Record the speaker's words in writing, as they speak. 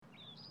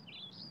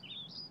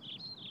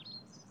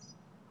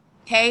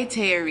Hey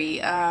Terry,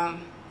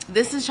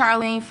 this is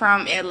Charlene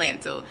from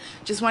Atlanta.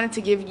 Just wanted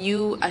to give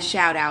you a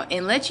shout out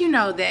and let you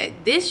know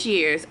that this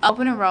year's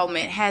open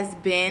enrollment has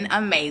been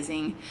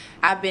amazing.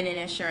 I've been in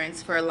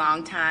insurance for a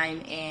long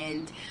time,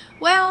 and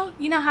well,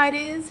 you know how it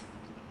is.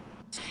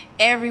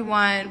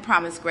 Everyone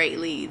promised great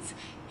leads.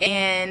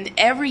 And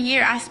every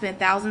year I spent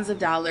thousands of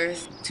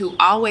dollars to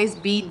always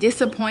be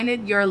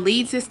disappointed your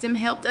lead system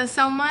helped us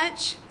so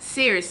much.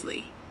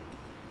 Seriously.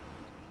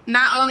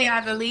 Not only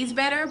are the leads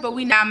better, but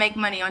we now make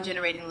money on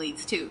generating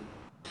leads too.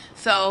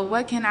 So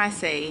what can I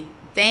say?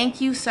 Thank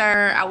you,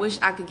 sir. I wish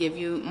I could give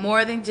you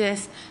more than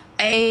just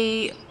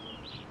a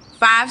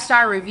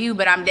 5-star review,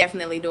 but I'm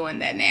definitely doing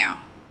that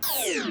now.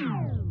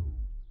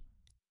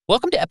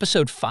 Welcome to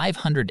episode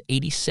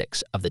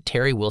 586 of the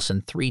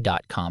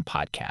TerryWilson3.com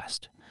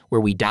podcast,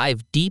 where we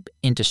dive deep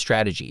into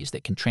strategies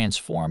that can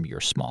transform your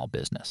small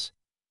business.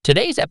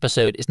 Today's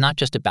episode is not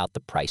just about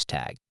the price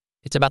tag.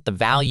 It's about the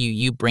value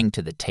you bring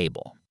to the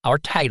table. Our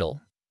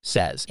title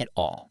says it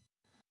all.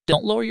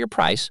 Don't lower your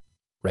price,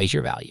 raise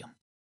your value.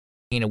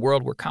 In a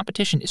world where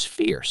competition is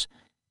fierce,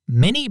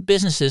 many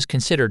businesses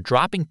consider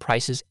dropping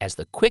prices as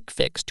the quick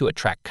fix to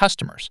attract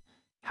customers.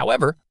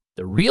 However,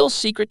 the real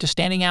secret to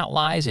standing out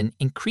lies in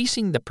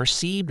increasing the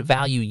perceived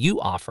value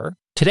you offer.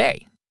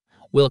 Today,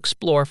 we'll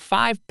explore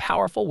 5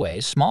 powerful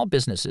ways small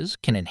businesses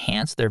can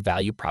enhance their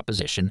value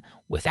proposition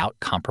without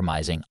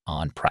compromising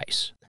on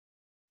price.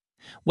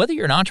 Whether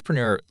you're an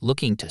entrepreneur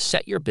looking to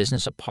set your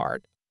business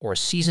apart or a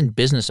seasoned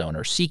business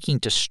owner seeking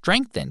to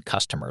strengthen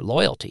customer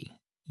loyalty,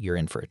 you're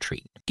in for a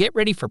treat. Get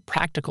ready for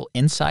practical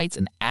insights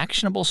and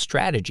actionable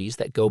strategies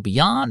that go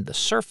beyond the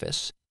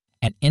surface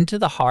and into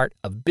the heart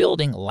of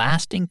building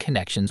lasting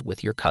connections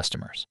with your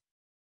customers.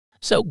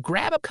 So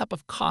grab a cup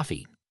of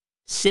coffee,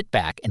 sit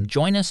back, and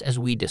join us as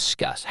we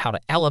discuss how to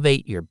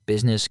elevate your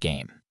business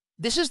game.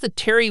 This is the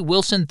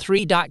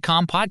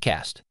TerryWilson3.com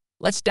podcast.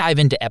 Let's dive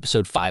into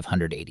episode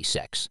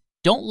 586.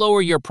 Don't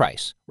lower your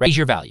price, raise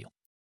your value.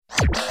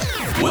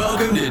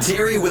 Welcome to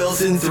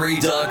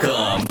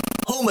TerryWilson3.com,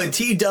 home of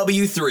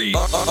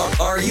TW3.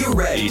 Are you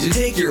ready to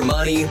take your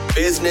money,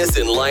 business,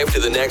 and life to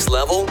the next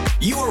level?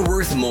 You are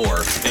worth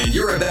more, and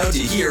you're about to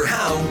hear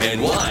how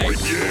and why.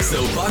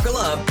 So buckle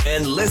up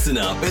and listen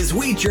up as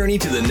we journey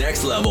to the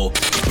next level.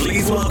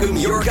 Please welcome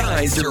your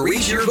guides to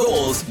reach your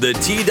goals, the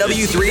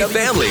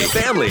TW3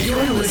 family.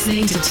 You're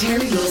listening to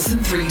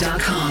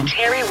TerryWilson3.com.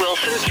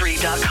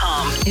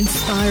 TerryWilson3.com.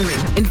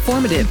 Inspiring,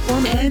 informative,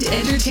 and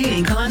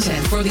entertaining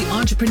content for the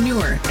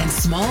entrepreneur and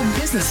small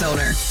business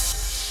owner.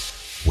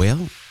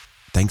 Well,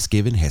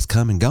 Thanksgiving has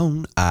come and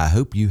gone. I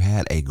hope you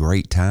had a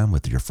great time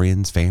with your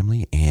friends,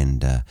 family,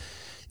 and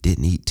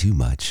didn't eat too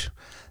much.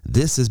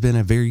 This has been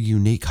a very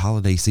unique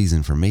holiday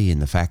season for me in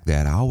the fact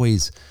that I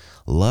always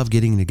love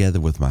getting together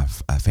with my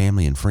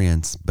family and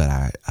friends,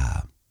 but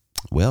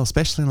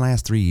especially in the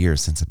last 3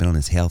 years since I've been on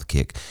this health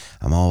kick,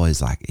 I'm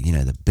always like,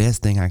 the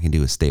best thing I can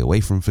do is stay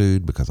away from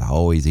food because I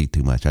always eat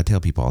too much. I tell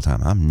people all the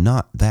time, I'm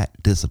not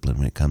that disciplined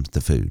when it comes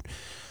to food.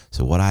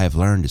 So what I have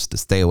learned is to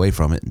stay away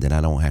from it, and then I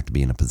don't have to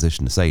be in a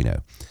position to say no.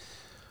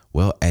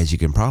 Well, as you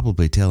can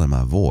probably tell in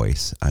my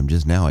voice, I'm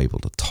just now able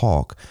to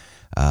talk.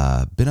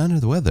 Been under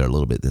the weather a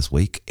little bit this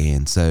week,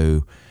 and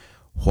so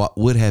what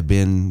would have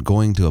been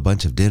going to a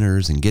bunch of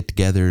dinners and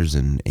get-togethers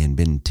and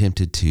been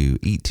tempted to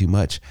eat too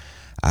much,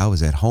 I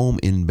was at home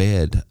in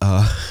bed.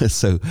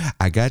 So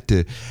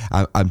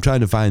I'm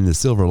trying to find the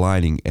silver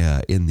lining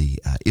in the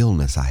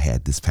illness I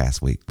had this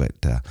past week, but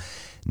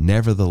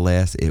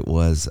nevertheless, it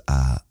was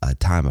a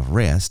time of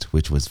rest,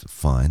 which was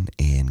fun,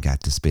 and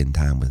got to spend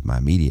time with my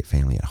immediate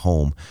family at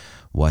home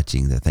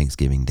watching the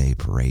Thanksgiving Day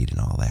parade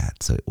and all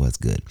that. So it was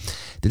good.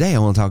 Today, I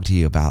want to talk to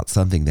you about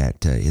something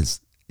that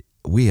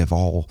we have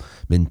all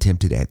been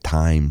tempted at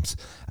times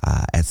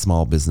as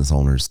small business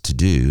owners to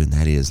do, and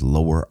that is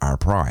lower our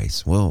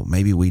price. Well,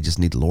 maybe we just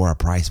need to lower our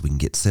price. We can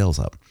get sales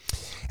up.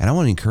 And I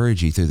want to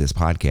encourage you through this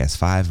podcast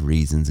 5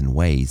 reasons and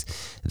ways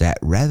that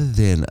rather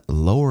than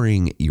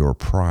lowering your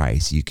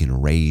price, you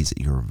can raise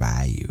your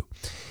value.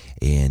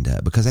 And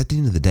because at the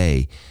end of the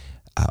day,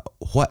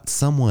 what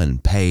someone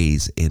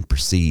pays and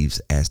perceives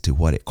as to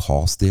what it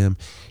costs them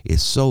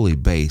is solely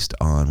based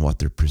on what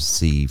their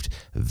perceived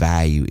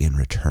value in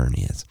return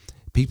is.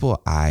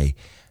 People I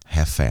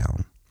have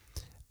found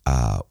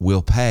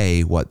will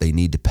pay what they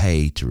need to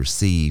pay to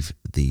receive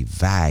the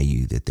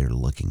value that they're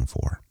looking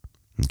for.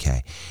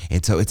 Okay.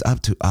 And so it's up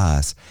to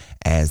us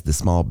as the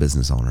small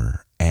business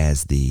owner,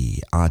 as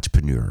the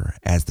entrepreneur,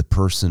 as the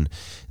person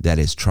that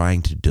is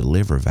trying to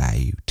deliver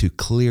value, to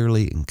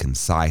clearly and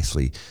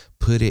concisely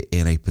put it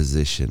in a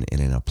position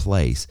and in a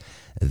place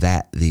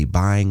that the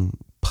buying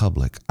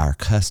public, our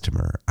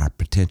customer, our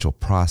potential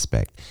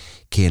prospect,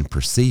 can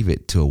perceive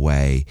it to a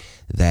way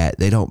that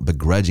they don't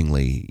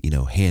begrudgingly,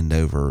 hand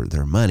over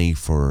their money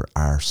for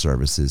our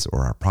services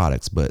or our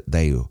products, but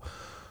they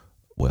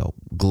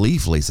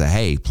gleefully say,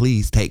 hey,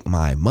 please take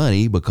my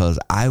money because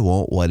I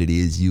want what it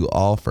is you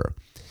offer.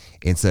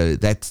 And so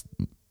that's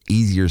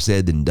easier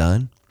said than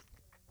done,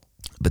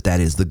 but that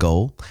is the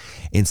goal.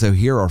 And so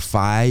here are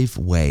 5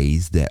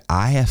 ways that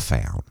I have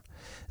found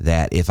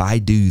that if I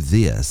do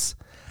this,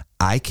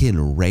 I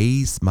can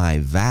raise my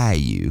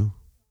value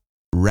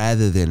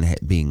rather than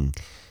being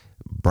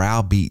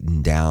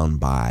browbeaten down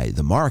by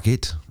the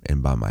market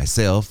and by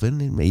myself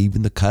and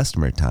even the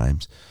customer at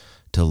times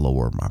to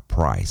lower my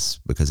price.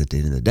 Because at the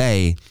end of the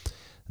day,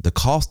 the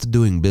cost of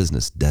doing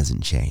business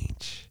doesn't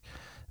change.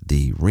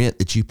 The rent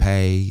that you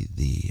pay,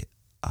 the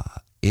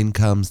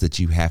incomes that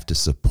you have to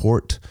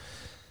support,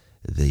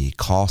 the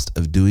cost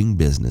of doing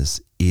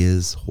business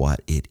is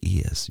what it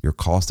is. Your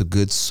cost of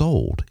goods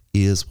sold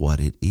is what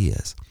it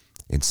is.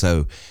 And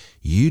so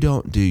you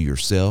don't do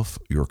yourself,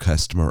 your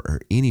customer, or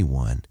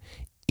anyone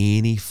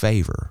any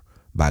favor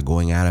by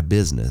going out of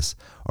business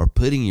or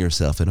putting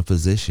yourself in a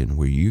position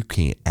where you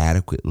can't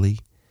adequately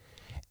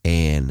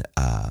and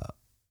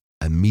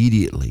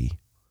immediately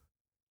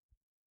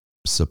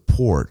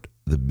support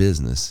the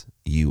business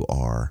you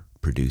are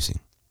producing.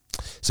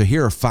 So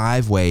here are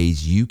 5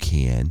 ways you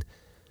can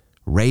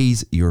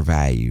raise your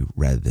value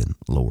rather than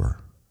lower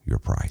your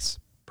price.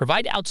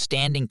 Provide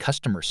outstanding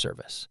customer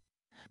service.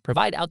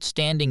 Provide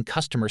outstanding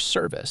customer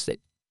service that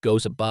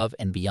goes above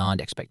and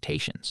beyond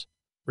expectations.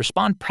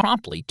 Respond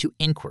promptly to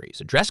inquiries,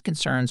 address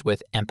concerns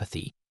with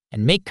empathy,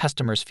 and make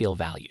customers feel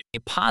valued. A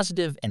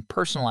positive and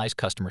personalized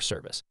customer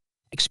service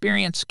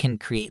experience can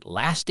create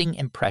lasting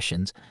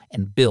impressions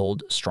and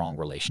build strong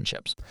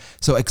relationships.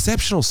 So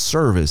exceptional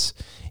service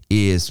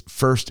is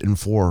first and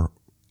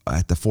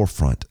at the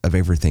forefront of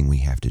everything we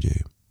have to do.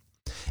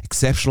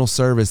 Exceptional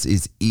service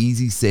is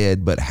easy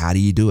said, but how do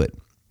you do it?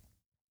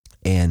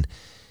 And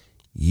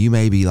you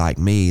may be like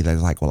me,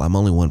 that's like, well, I'm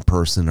only one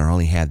person or I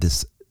only have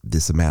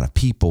this amount of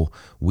people.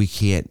 We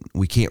can't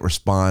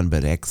respond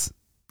but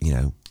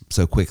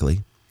so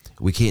quickly.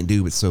 We can't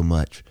do it so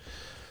much.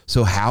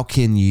 So how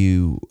can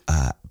you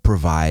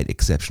provide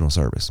exceptional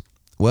service?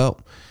 Well,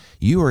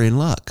 you are in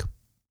luck.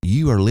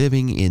 You are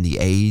living in the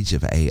age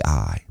of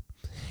AI.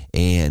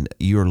 And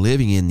you're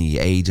living in the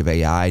age of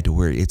AI to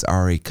where it's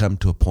already come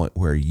to a point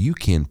where you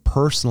can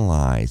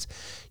personalize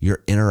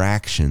your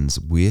interactions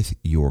with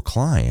your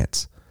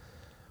clients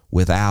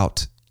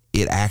without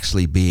it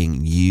actually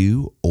being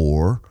you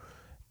or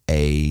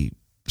a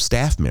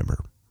staff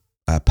member,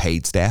 a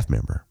paid staff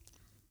member.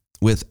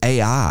 With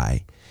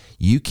AI,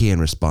 you can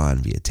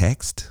respond via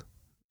text,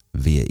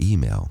 via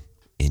email,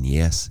 and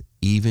yes,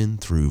 even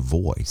through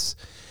voice,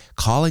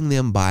 calling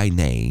them by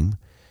name,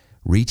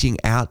 reaching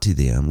out to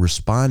them,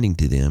 responding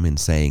to them and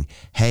saying,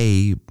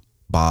 hey,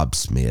 Bob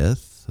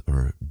Smith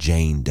or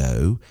Jane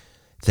Doe,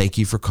 thank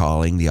you for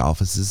calling the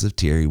offices of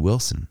Terry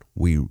Wilson.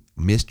 We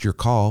missed your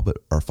call but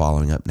are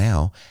following up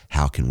now.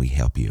 How can we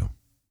help you?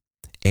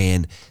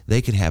 And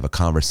they can have a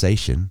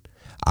conversation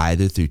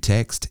either through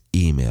text,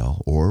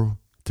 email, or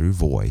through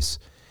voice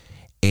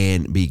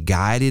and be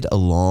guided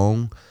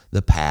along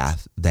the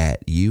path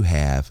that you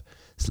have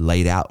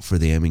laid out for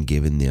them and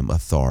given them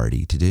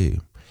authority to do.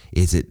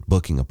 Is it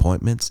booking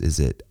appointments? Is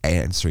it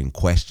answering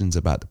questions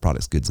about the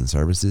products, goods, and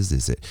services?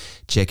 Is it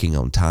checking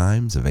on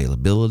times,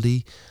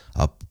 availability?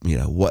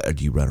 What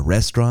do you run a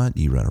restaurant?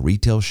 Do you run a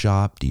retail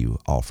shop? Do you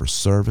offer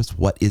service?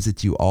 What is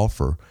it you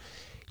offer?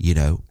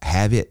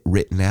 Have it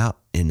written out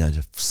in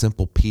a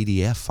simple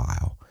PDF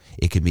file.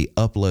 It can be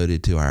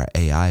uploaded to our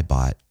AI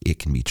bot. It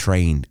can be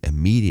trained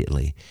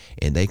immediately,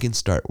 and they can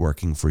start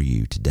working for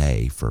you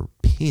today for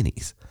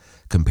pennies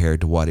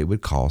compared to what it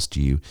would cost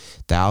you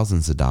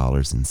thousands of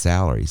dollars in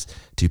salaries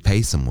to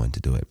pay someone to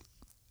do it.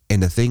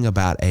 And the thing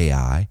about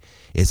AI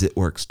is it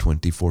works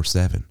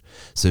 24/7.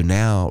 So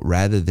now,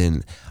 rather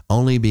than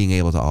only being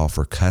able to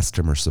offer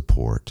customer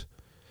support,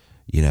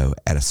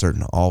 at a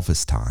certain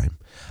office time,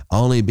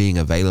 only being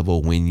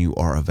available when you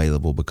are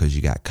available because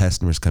you got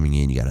customers coming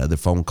in, you got other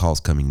phone calls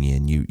coming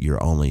in,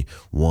 you're only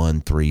 1,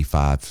 3,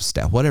 5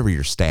 staff, whatever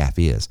your staff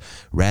is,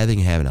 rather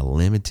than having a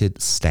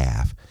limited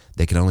staff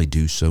that can only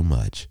do so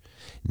much.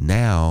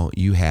 Now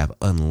you have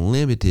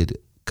unlimited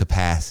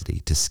capacity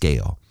to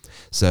scale.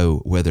 So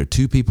whether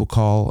 2 people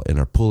call and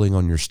are pulling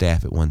on your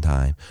staff at one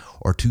time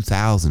or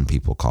 2,000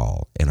 people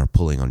call and are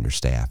pulling on your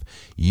staff,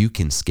 you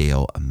can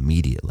scale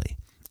immediately.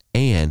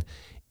 And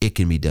it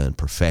can be done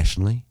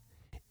professionally.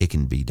 It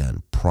can be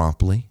done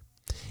promptly.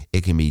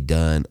 It can be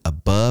done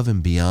above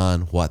and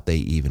beyond what they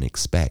even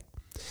expect.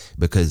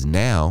 Because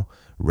now,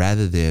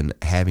 rather than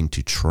having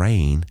to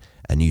train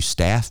a new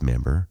staff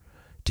member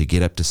to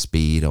get up to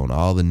speed on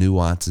all the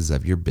nuances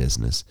of your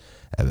business,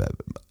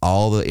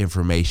 all the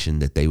information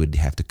that they would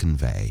have to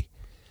convey,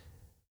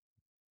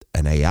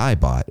 an AI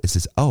bot, it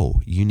says,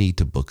 oh, you need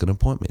to book an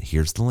appointment.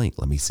 Here's the link.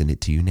 Let me send it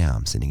to you now.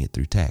 I'm sending it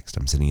through text.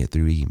 I'm sending it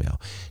through email.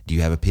 Do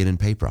you have a pen and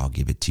paper? I'll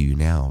give it to you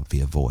now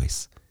via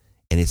voice.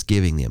 And it's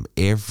giving them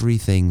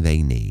everything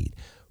they need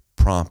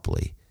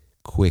promptly,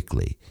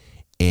 quickly,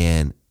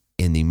 and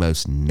in the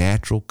most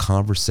natural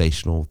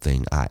conversational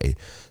thing.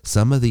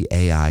 Some of the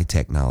AI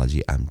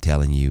technology, I'm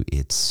telling you,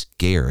 it's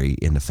scary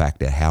in the fact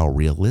that how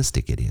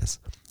realistic it is.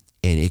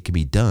 And it can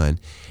be done,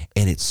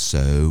 and it's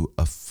so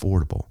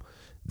affordable.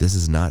 This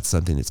is not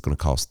something that's going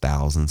to cost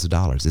thousands of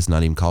dollars. It's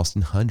not even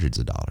costing hundreds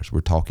of dollars.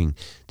 We're talking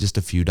just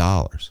a few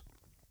dollars.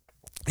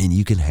 And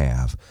you can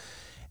have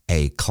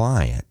a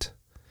client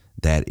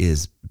that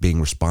is being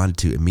responded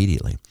to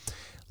immediately.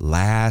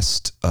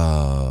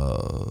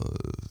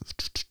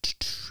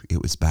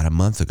 It was about a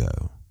month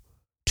ago,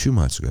 2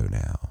 months ago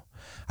now,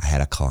 I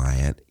had a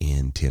client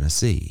in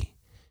Tennessee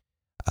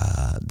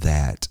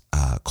that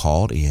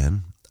called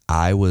in.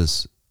 I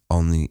was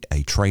on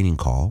a training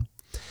call.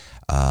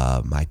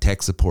 My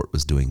tech support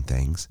was doing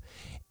things,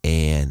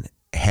 and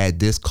had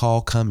this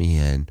call come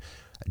in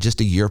just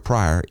a year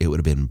prior, it would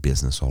have been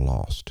business or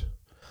lost.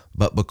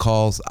 But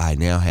because I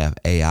now have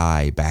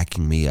AI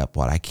backing me up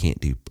what I can't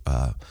do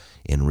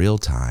in real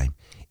time,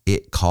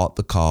 it caught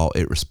the call,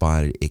 it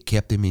responded, it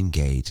kept him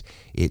engaged.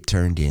 It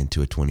turned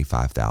into a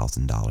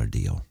 $25,000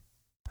 deal.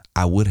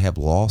 I would have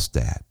lost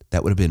that.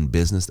 That would have been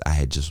business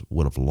I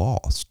would have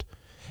lost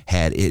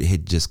had it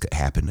had just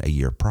happened a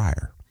year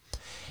prior.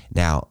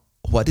 Now,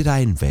 what did I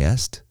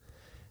invest?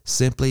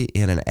 Simply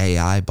in an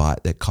AI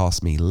bot that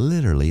cost me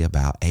literally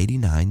about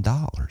 $89.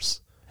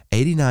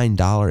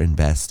 $89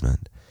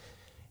 investment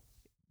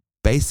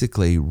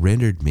basically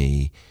rendered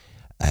me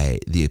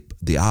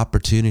the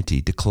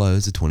opportunity to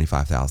close a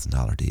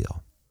 $25,000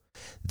 deal.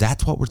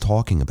 That's what we're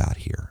talking about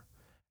here.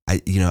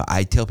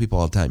 I tell people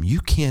all the time,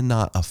 you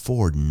cannot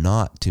afford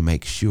not to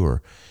make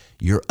sure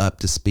you're up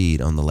to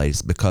speed on the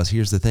latest, because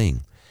here's the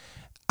thing.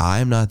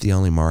 I'm not the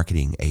only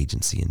marketing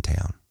agency in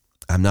town.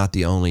 I'm not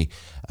the only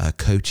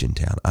coach in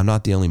town. I'm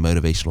not the only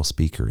motivational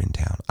speaker in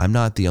town. I'm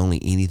not the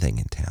only anything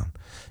in town.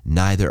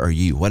 Neither are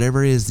you.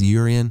 Whatever it is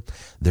you're in,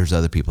 there's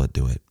other people that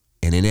do it.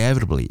 And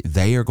inevitably,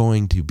 they are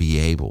going to be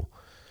able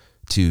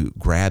to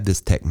grab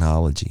this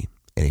technology.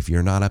 And if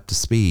you're not up to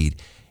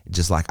speed,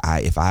 just like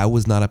if I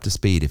was not up to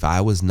speed, if I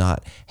was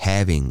not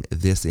having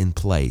this in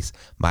place,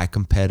 my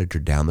competitor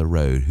down the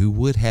road who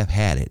would have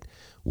had it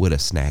would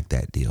have snagged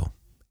that deal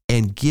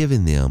and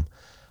given them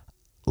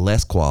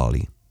less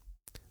quality,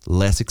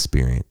 less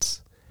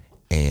experience,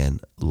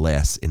 and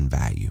less in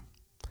value.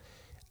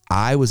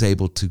 I was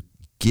able to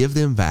give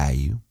them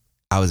value.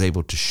 I was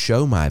able to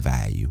show my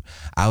value.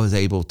 I was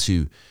able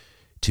to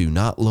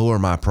not lower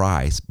my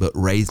price, but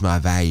raise my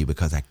value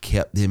because I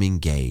kept them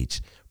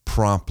engaged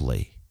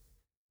promptly.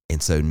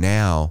 And so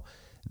now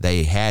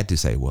they had to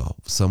say, well,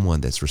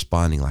 someone that's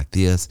responding like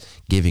this,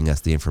 giving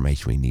us the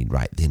information we need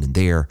right then and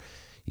there,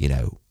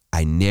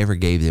 I never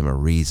gave them a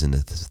reason to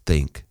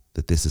think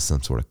that this is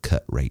some sort of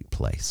cut rate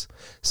place.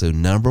 So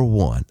number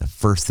one, the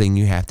first thing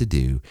you have to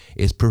do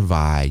is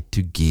provide,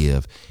 to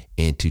give,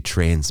 and to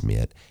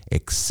transmit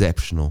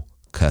exceptional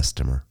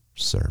customer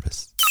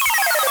service.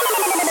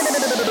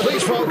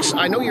 Please, folks,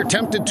 I know you're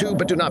tempted to,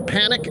 but do not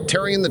panic.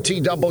 Terry and the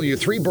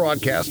TW3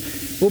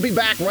 broadcast will be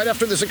back right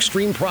after this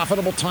extreme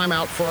profitable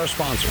timeout for our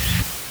sponsors.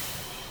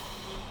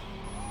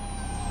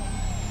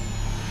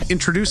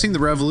 Introducing the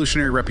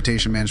revolutionary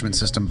reputation management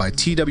system by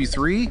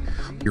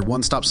TW3, your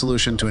one-stop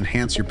solution to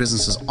enhance your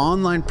business's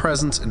online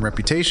presence and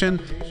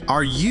reputation.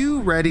 Are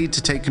you ready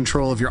to take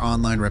control of your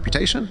online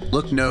reputation?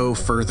 Look no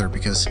further,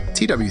 because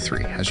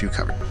TW3 has you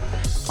covered.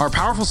 Our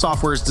powerful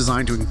software is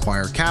designed to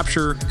acquire,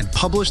 capture, and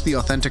publish the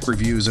authentic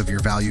reviews of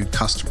your valued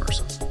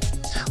customers.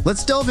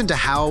 Let's delve into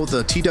how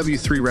the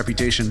TW3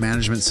 reputation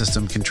management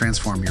system can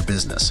transform your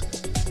business.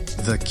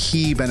 The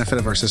key benefit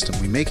of our system: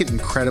 we make it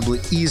incredibly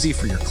easy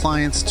for your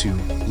clients to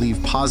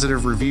leave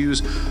positive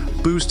reviews,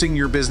 boosting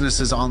your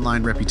business's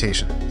online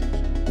reputation.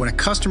 When a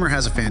customer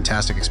has a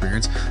fantastic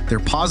experience, their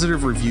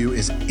positive review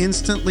is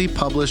instantly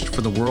published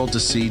for the world to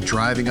see,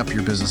 driving up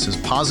your business's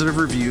positive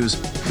reviews.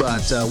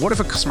 But what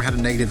if a customer had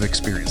a negative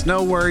experience?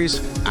 No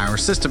worries. Our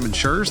system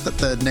ensures that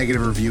the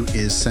negative review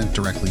is sent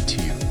directly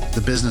to you,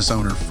 the business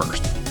owner,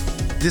 first.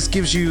 This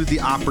gives you the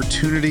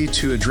opportunity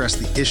to address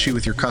the issue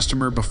with your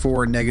customer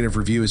before a negative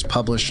review is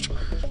published,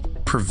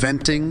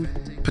 preventing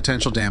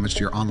potential damage to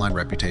your online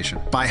reputation.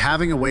 By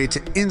having a way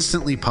to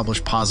instantly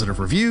publish positive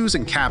reviews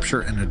and capture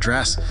and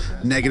address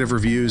negative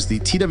reviews, the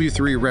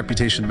TW3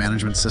 reputation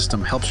management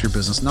system helps your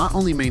business not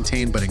only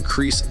maintain but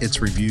increase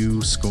its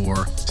review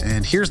score.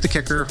 And here's the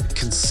kicker: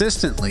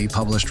 consistently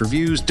published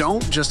reviews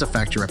don't just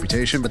affect your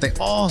reputation, but they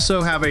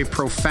also have a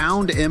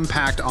profound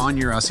impact on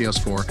your SEO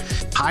score.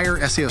 Higher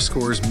SEO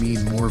scores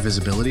mean more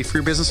visibility for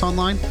your business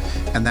online,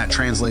 and that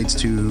translates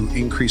to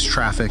increased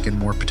traffic and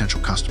more potential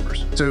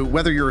customers. So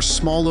whether you're a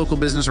small local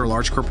business or a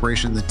large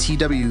corporation, the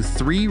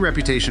TW3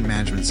 reputation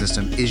management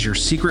system is your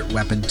secret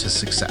weapon to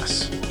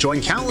success.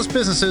 Join countless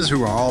businesses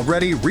who are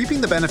already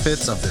reaping the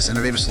benefits of this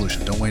innovative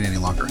solution. Don't wait any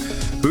longer.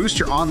 Boost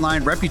your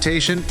online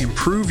reputation,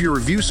 improve your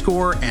review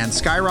score, and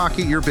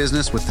skyrocket your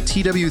business with the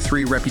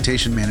TW3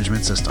 reputation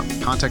management system.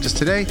 Contact us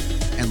today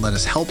and let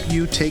us help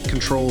you take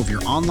control of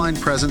your online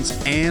presence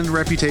and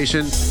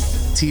reputation.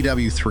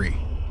 TW3,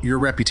 your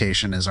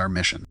reputation is our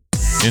mission.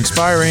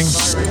 Inspiring,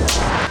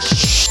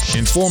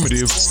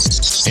 informative,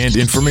 and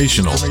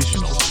informational.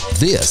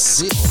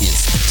 This is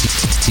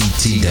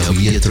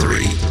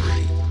TW3.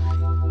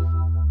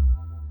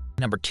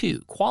 Number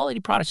 2, quality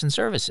products and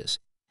services.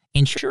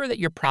 Ensure that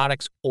your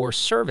products or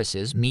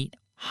services meet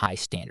high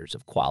standards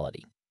of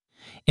quality.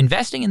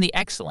 Investing in the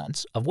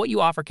excellence of what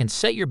you offer can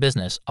set your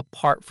business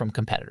apart from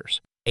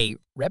competitors. A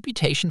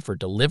reputation for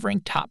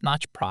delivering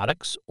top-notch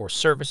products or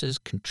services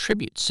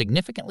contributes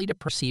significantly to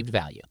perceived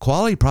value.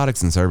 Quality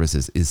products and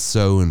services is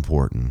so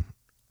important.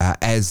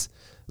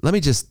 Let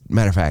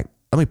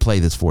me play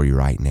this for you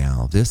right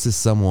now. This is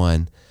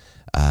someone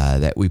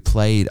that we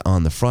played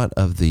on the front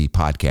of the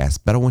podcast,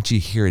 but I want you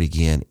to hear it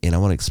again, and I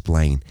want to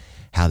explain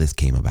how this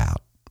came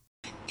about.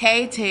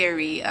 Hey,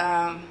 Terry.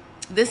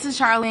 This is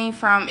Charlene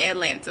from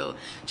Atlanta.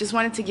 Just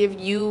wanted to give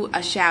you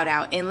a shout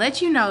out and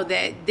let you know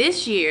that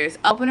this year's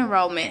open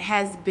enrollment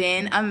has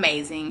been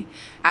amazing.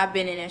 I've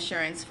been in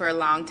insurance for a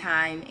long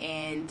time,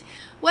 and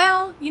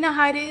well, you know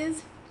how it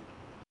is.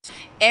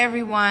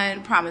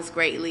 Everyone promised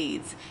great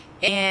leads.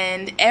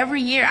 And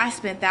every year I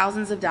spent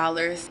thousands of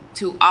dollars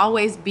to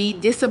always be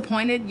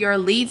disappointed your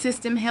lead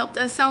system helped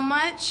us so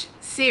much.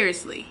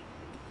 Seriously.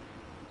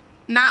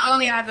 Not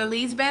only are the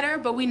leads better,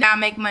 but we now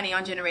make money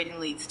on generating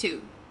leads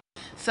too.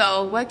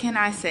 So what can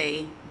I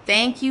say?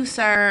 Thank you,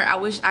 sir. I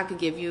wish I could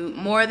give you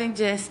more than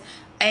just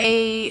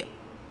a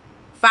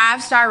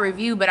 5-star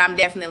review, but I'm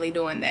definitely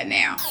doing that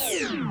now.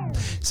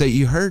 So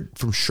you heard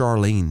from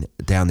Charlene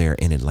down there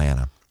in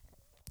Atlanta.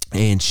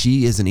 And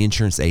she is an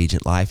insurance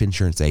agent, life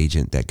insurance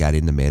agent that got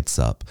into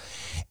MedSup.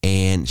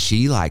 And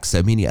she, like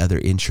so many other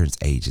insurance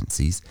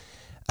agencies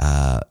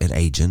and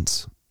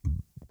agents,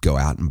 go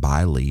out and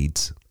buy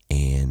leads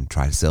and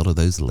try to sell to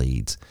those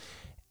leads.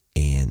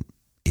 And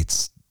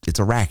it's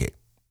a racket.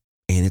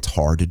 And it's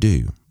hard to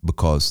do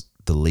because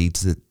the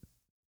leads that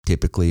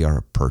typically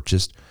are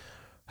purchased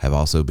have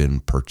also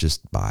been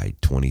purchased by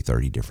 20,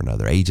 30 different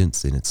other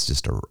agents. And it's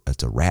just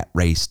it's a rat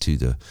race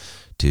to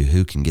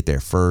who can get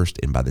there first.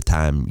 And by the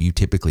time you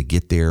typically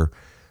get there,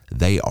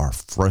 they are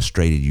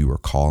frustrated you are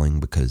calling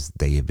because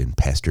they have been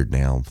pestered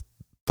now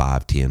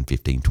 5, 10,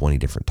 15, 20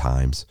 different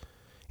times.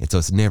 And so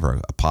it's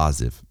never a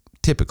positive.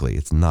 Typically,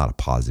 it's not a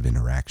positive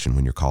interaction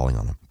when you're calling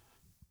on them.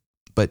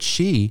 But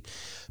she,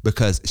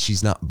 because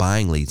she's not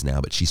buying leads now,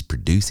 but she's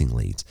producing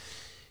leads,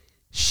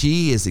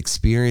 she is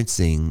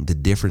experiencing the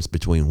difference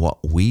between what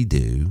we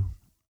do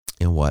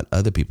and what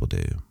other people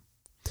do.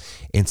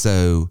 And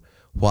so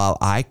while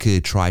I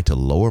could try to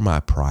lower my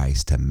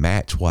price to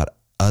match what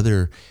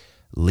other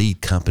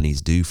lead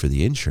companies do for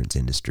the insurance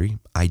industry,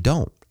 I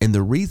don't. And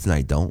the reason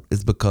I don't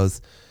is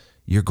because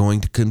you're going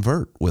to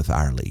convert with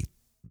our lead,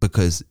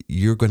 because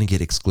you're going to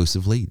get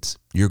exclusive leads.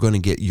 You're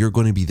going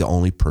to be the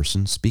only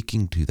person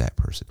speaking to that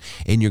person.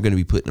 And you're going to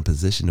be put in a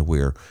position to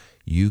where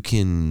you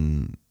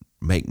can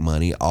make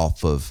money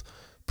off of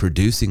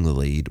producing the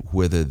lead,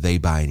 whether they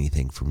buy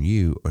anything from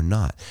you or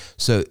not.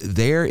 So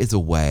there is a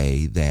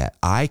way that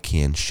I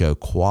can show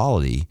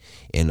quality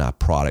in a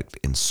product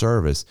and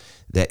service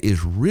that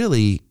is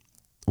really,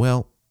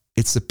 well,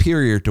 it's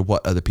superior to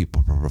what other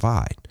people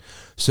provide.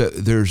 So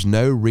there's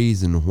no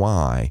reason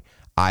why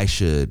I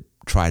should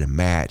try to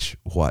match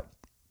what,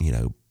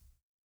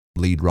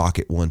 Lead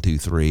Rocket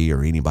 123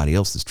 or anybody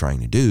else is trying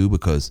to do,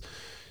 because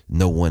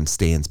no one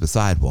stands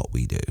beside what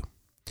we do.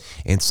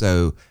 And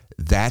so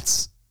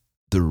that's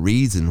the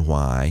reason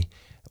why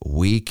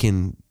we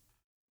can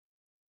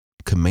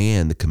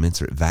command the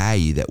commensurate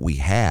value that we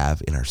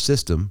have in our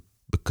system,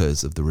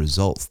 because of the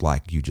results,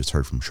 like you just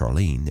heard from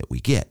Charlene, that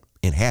we get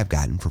and have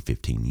gotten for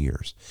 15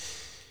 years.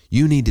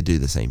 You need to do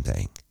the same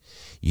thing.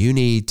 You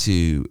need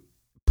to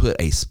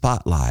put a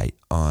spotlight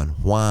on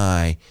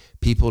why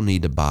people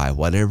need to buy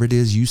whatever it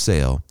is you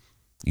sell.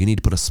 You need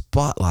to put a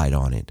spotlight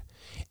on it,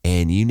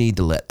 and you need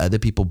to let other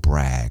people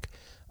brag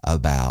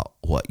about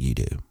what you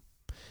do.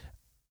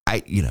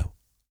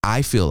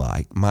 I feel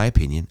like, my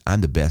opinion,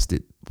 I'm the best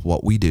at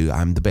what we do.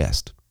 I'm the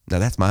best. Now,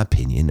 that's my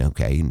opinion,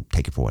 okay, and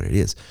take it for what it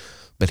is.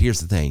 But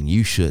here's the thing.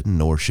 You shouldn't,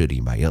 nor should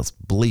anybody else,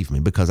 believe me,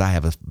 because I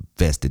have a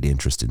vested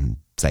interest in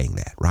saying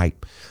that, right?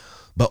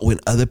 But when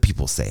other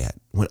people say it,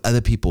 when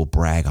other people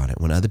brag on it,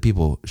 when other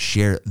people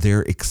share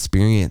their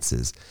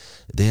experiences,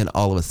 then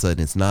all of a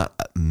sudden it's not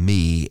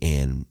me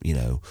and,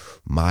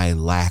 my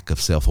lack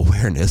of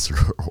self-awareness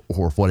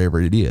or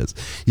whatever it is.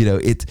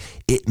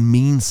 It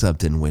means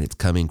something when it's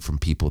coming from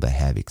people that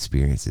have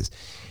experiences.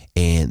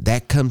 And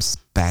that comes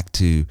back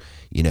to,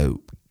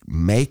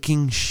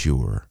 making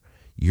sure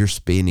you're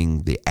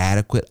spending the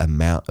adequate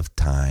amount of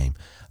time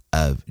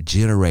of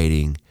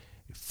generating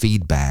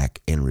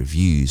feedback and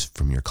reviews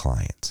from your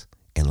clients,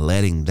 and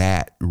letting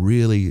that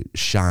really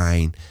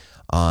shine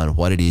on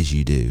what it is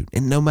you do.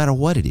 And no matter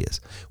what it is,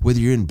 whether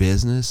you're in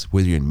business,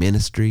 whether you're in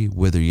ministry,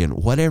 whether you're in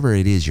whatever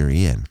it is you're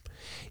in,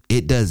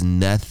 it does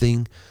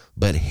nothing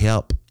but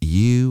help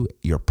you,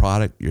 your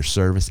product, your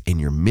service, and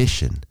your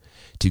mission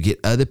to get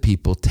other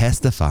people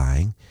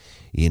testifying,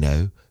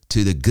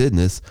 to the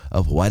goodness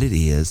of what it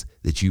is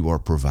that you are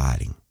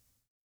providing.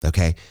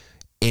 Okay?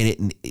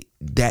 And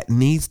that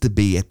needs to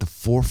be at the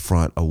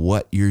forefront of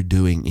what you're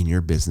doing in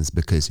your business,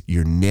 because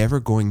you're never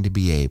going to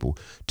be able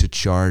to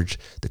charge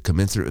the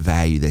commensurate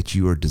value that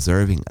you are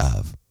deserving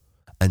of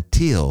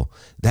until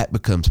that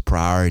becomes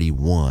priority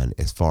one,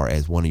 as far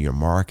as one of your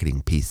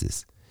marketing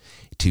pieces,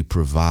 to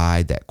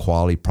provide that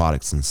quality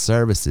products and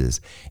services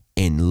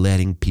and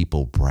letting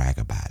people brag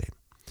about it.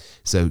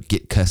 So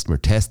get customer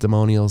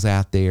testimonials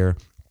out there.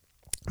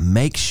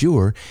 make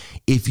sure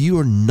if you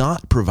are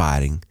not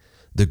providing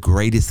the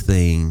greatest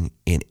thing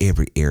in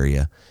every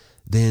area,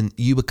 then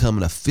you become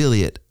an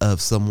affiliate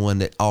of someone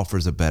that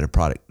offers a better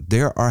product.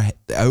 There are,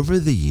 over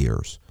the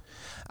years,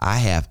 I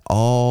have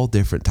all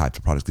different types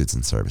of products, goods,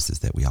 and services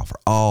that we offer,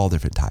 all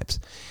different types.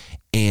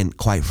 And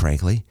quite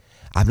frankly,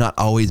 I've not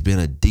always been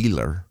a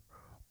dealer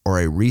or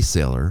a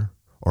reseller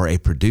or a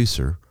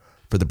producer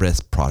for the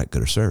best product,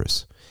 good, or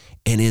service.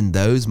 And in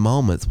those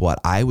moments, what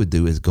I would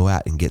do is go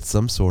out and get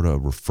some sort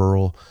of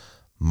referral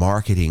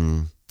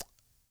marketing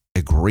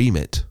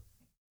agreement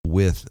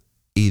with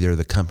either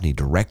the company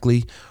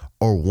directly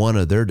or one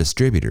of their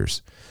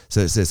distributors. So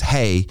it says,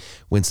 hey,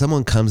 when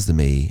someone comes to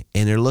me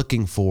and they're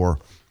looking for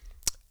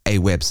a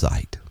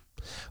website,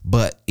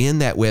 but in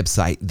that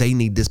website, they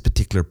need this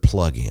particular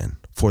plugin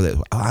for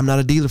that. I'm not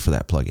a dealer for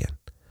that plugin.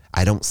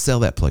 I don't sell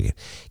that plugin.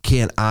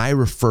 Can I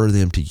refer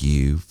them to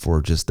you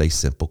for just a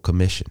simple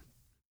commission?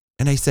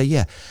 And they say,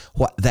 yeah.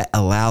 What that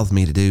allows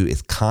me to do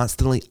is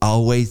constantly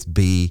always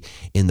be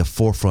in the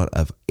forefront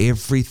of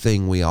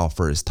everything we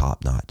offer is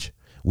top notch.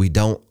 We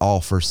don't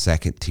offer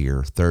second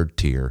tier, third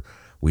tier.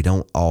 We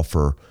don't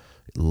offer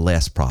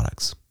less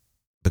products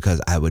because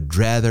I would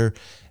rather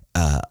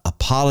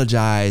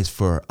apologize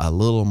for a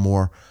little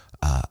more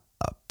a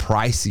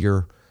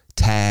pricier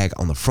tag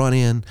on the front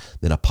end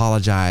than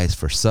apologize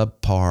for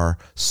subpar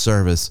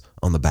service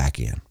on the back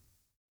end.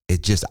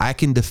 It just, I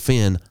can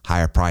defend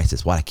higher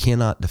prices. What I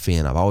cannot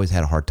defend, I've always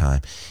had a hard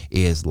time,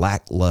 is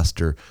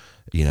lackluster,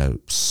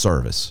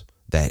 service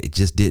that it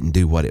just didn't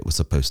do what it was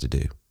supposed to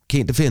do.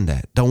 Can't defend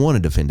that. Don't want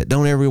to defend it.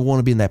 Don't ever want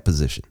to be in that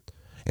position.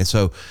 And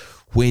so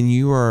when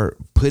you are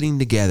putting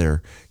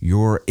together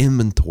your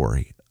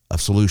inventory of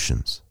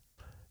solutions,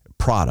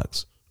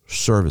 products,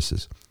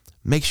 services,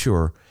 make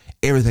sure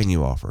everything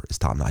you offer is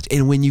top notch.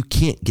 And when you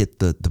can't get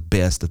the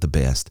best of the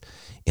best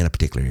in a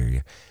particular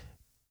area,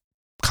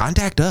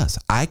 contact us.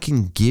 I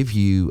can give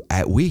you,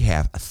 we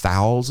have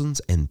thousands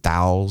and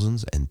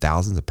thousands and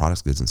thousands of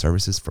products, goods, and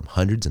services from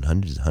hundreds and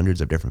hundreds and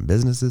hundreds of different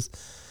businesses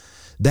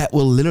that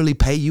will literally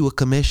pay you a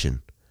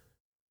commission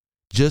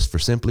just for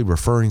simply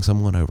referring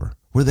someone over,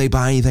 whether they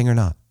buy anything or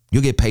not.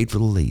 You'll get paid for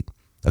the lead.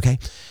 Okay?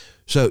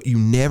 So you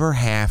never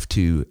have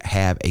to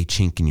have a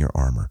chink in your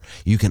armor.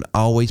 You can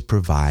always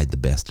provide the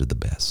best of the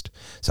best.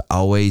 So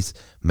always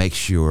make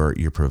sure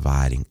you're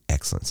providing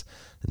excellence.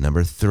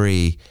 Number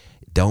 3,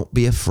 don't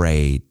be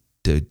afraid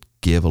to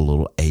give a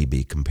little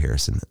A/B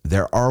comparison.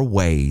 There are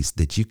ways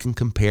that you can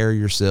compare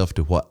yourself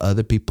to what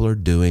other people are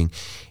doing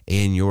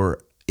in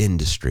your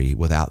industry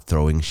without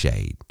throwing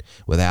shade,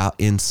 without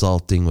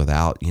insulting,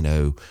 without,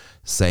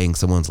 saying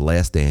someone's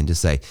less than.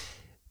 Just say,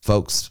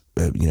 folks,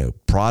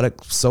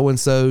 product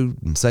so-and-so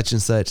and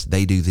such,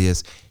 they do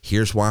this.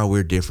 Here's why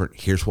we're different.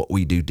 Here's what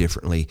we do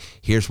differently.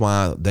 Here's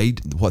why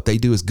what they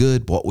do is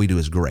good. What we do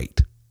is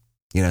great.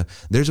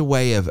 There's a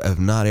way of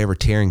not ever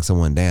tearing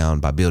someone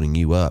down by building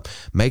you up.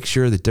 Make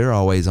sure that they're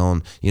always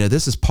on,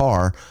 this is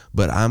par,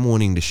 but I'm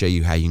wanting to show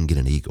you how you can get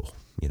an eagle,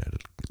 a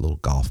little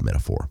golf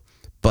metaphor.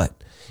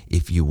 But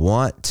if you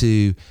want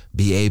to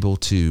be able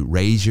to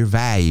raise your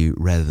value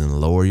rather than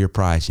lower your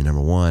price, you,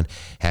 number 1,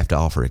 have to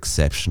offer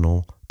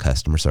exceptional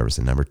customer service.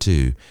 And number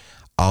 2,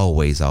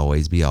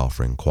 always be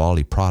offering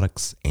quality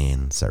products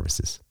and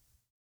services.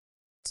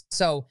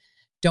 So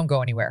don't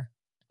go anywhere.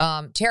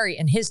 Terry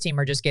and his team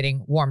are just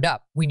getting warmed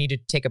up. We need to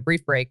take a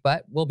brief break,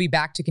 but we'll be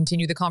back to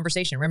continue the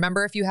conversation.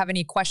 Remember, if you have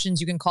any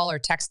questions, you can call or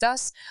text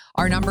us.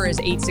 Our number is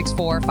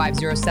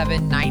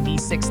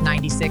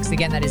 864-507-9696.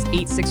 Again, that is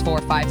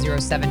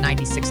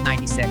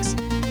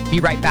 864-507-9696. Be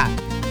right back.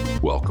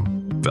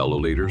 Welcome, fellow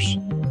leaders,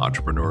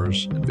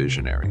 entrepreneurs, and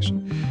visionaries.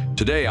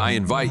 Today, I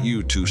invite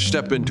you to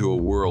step into a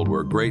world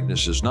where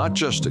greatness is not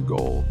just a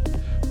goal,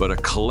 but a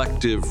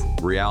collective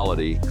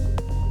reality.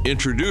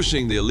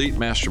 Introducing the Elite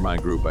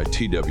Mastermind Group by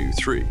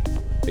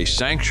TW3, a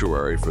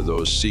sanctuary for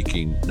those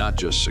seeking not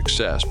just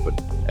success, but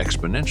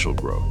exponential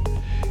growth.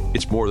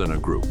 It's more than a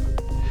group.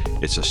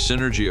 It's a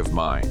synergy of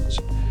minds,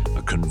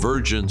 a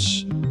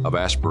convergence of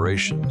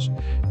aspirations,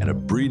 and a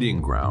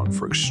breeding ground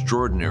for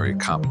extraordinary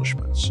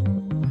accomplishments.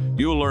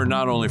 You'll learn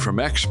not only from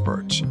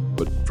experts,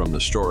 but from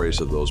the stories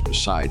of those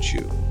beside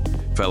you,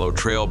 fellow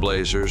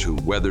trailblazers who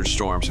weathered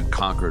storms and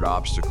conquered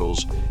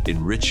obstacles,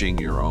 enriching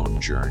your own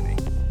journey.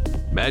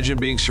 Imagine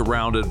being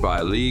surrounded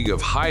by a league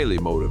of highly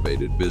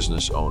motivated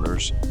business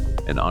owners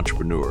and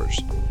entrepreneurs,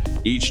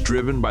 each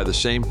driven by the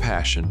same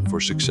passion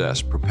for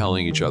success,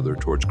 propelling each other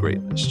towards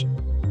greatness.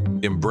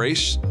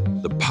 Embrace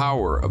the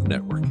power of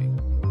networking,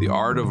 the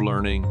art of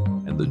learning,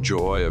 and the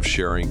joy of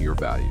sharing your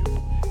value.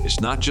 It's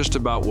not just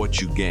about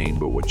what you gain,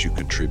 but what you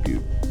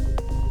contribute.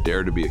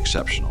 Dare to be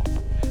exceptional.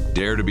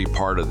 Dare to be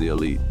part of the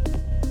elite.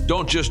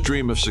 Don't just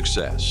dream of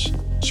success.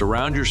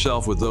 Surround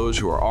yourself with those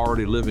who are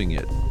already living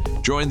it.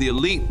 Join the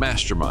Elite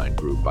Mastermind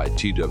Group by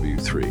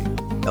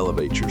TW3.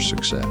 Elevate your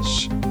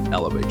success.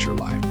 Elevate your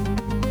life.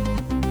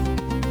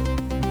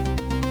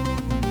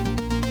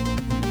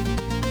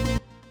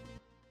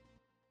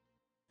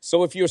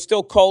 So if you're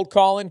still cold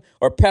calling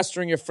or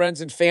pestering your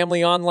friends and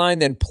family online,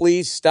 then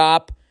please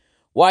stop.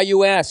 Why,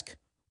 you ask?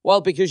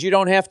 Well, because you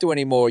don't have to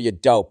anymore, you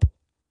dope.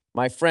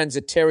 My friends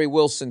at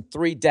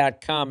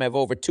TerryWilson3.com have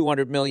over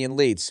 200 million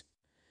leads.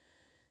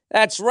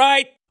 That's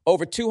right.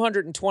 Over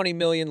 220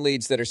 million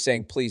leads that are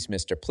saying, please,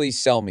 mister, please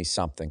sell me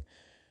something.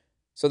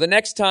 So the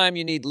next time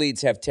you need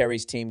leads, have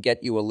Terry's team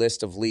get you a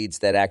list of leads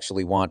that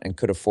actually want and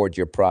could afford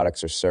your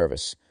products or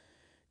service.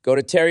 Go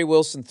to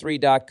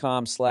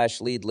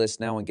TerryWilson3.com/lead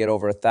list now and get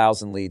over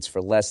 1,000 leads for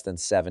less than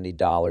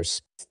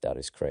 $70. That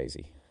is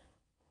crazy.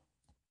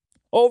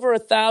 Over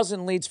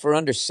 1,000 leads for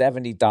under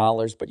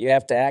 $70, but you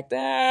have to act.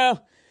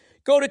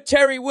 Go to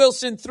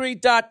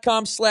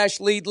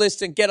TerryWilson3.com/lead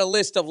list and get a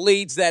list of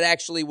leads that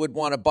actually would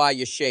want to buy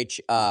your shade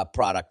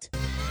product.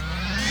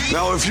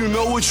 Now, if you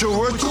know what you're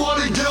worth, go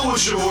out and get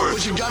what you're worth.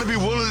 But you got to be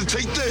willing to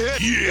take the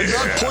hit. Yeah. And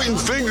not pointing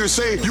fingers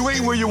saying you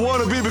ain't where you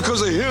want to be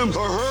because of him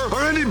or her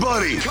or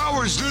anybody.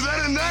 Cowards do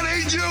that, and that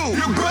ain't you.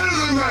 You're better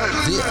than that.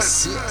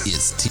 This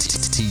is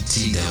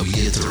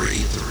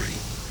TTW3.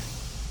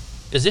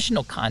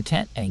 Positional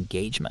content and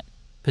engagement.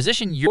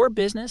 Position your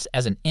business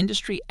as an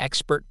industry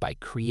expert by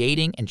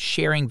creating and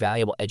sharing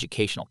valuable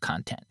educational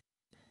content.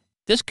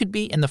 This could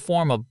be in the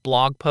form of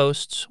blog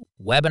posts,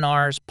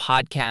 webinars,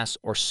 podcasts,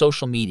 or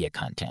social media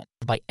content.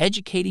 By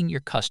educating your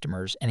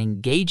customers and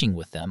engaging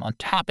with them on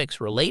topics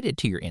related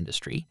to your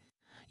industry,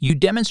 you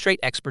demonstrate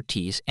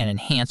expertise and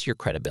enhance your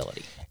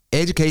credibility.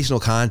 Educational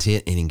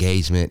content and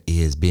engagement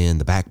has been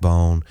the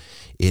backbone.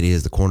 It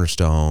is the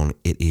cornerstone.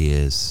 It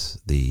is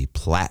the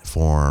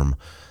platform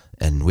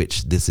in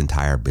which this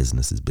entire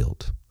business is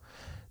built.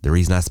 The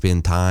reason I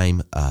spend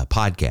time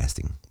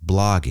podcasting,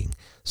 blogging,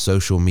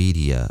 social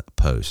media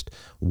posts,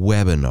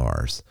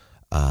 webinars.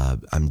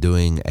 I'm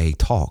doing a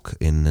talk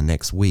in the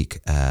next week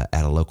at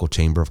a local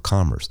chamber of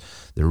commerce.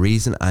 The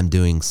reason I'm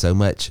doing so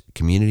much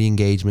community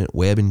engagement,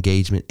 web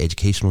engagement,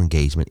 educational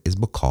engagement is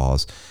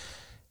because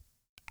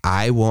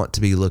I want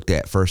to be looked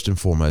at first and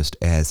foremost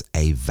as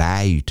a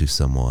value to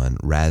someone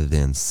rather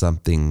than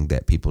something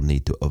that people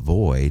need to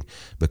avoid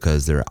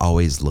because they're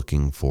always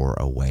looking for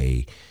a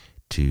way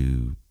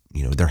to,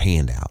 their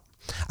hand out.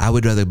 I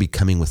would rather be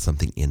coming with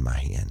something in my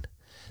hand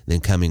than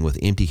coming with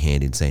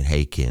empty-handed and saying,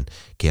 hey, can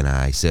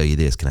I sell you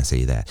this? Can I sell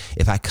you that?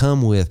 If I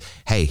come with,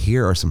 hey,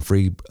 here are some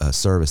free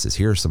services.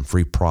 Here are some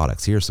free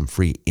products. Here's some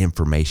free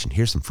information.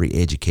 Here's some free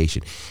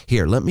education.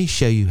 Here, let me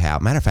show you how.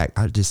 Matter of fact,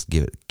 I'll just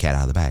give it cat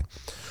out of the bag.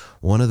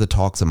 One of the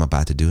talks I'm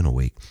about to do in a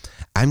week,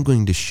 I'm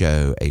going to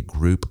show a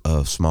group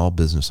of small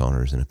business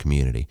owners in a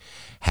community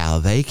how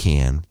they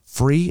can,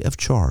 free of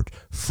charge,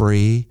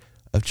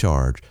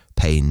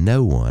 pay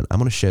no one. I'm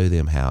going to show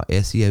them how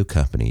SEO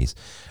companies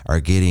are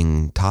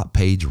getting top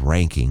page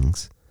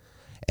rankings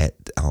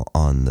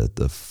on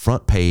the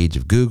front page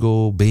of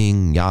Google,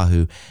 Bing,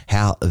 Yahoo,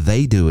 how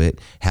they do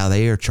it, how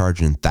they are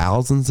charging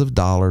thousands of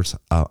dollars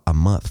a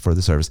month for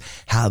the service,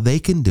 how they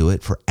can do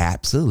it for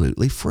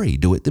absolutely free.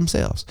 Do it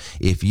themselves.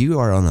 If you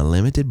are on a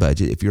limited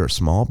budget, if you're a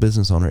small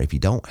business owner, if you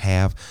don't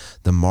have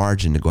the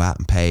margin to go out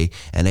and pay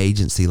an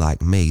agency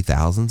like me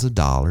thousands of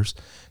dollars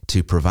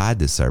to provide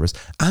this service,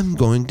 I'm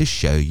going to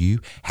show you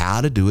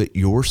how to do it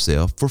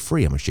yourself for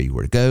free. I'm going to show you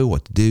where to go,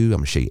 what to do. I'm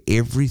going to show you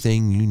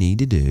everything you need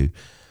to do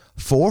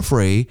for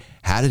free,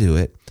 how to do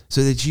it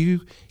so that you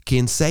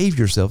can save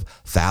yourself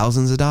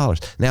thousands of dollars.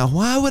 Now,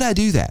 why would I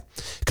do that?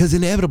 Because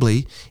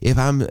inevitably, if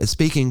I'm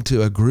speaking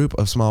to a group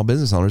of small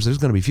business owners, there's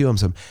going to be a few of them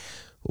saying,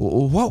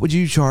 what would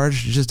you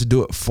charge just to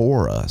do it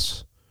for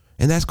us?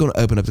 And that's going to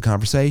open up the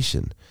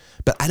conversation.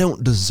 But I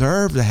don't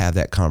deserve to have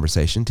that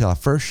conversation until I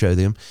first show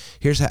them,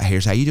 here's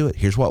how you do it.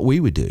 Here's what we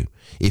would do.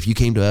 If you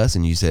came to us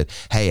and you said,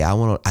 hey, I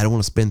don't want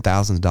to spend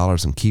thousands of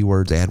dollars on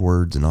keywords,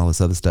 AdWords, and all this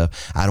other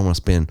stuff. I don't want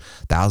to spend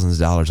thousands of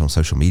dollars on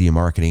social media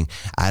marketing.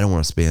 I don't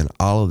want to spend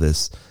all of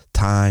this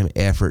time,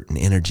 effort, and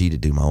energy to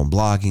do my own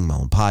blogging, my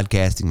own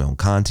podcasting, my own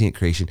content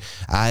creation.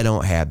 I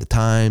don't have the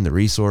time, the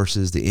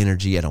resources, the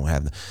energy. I don't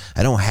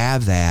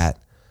have that.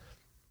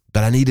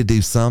 But I need to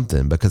do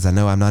something because I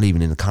know I'm not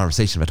even in the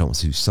conversation if I don't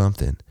do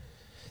something.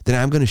 Then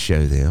I'm going to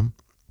show them,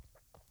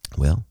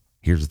 well,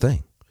 here's the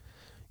thing.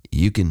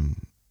 You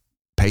can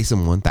pay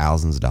someone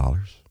thousands of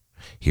dollars.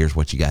 Here's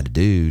what you got to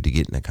do to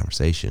get in that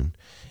conversation.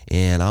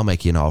 And I'll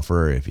make you an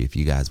offer if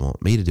you guys want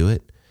me to do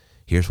it.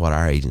 Here's what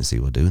our agency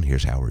will do, and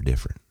here's how we're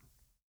different.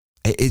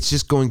 It's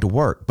just going to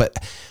work. But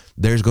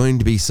there's going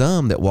to be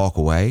some that walk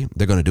away.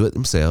 They're going to do it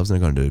themselves, and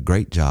they're going to do a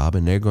great job,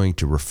 and they're going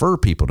to refer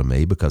people to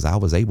me because I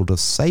was able to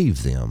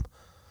save them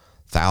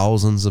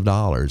thousands of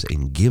dollars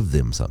and give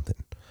them something.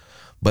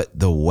 But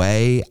the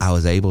way I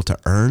was able to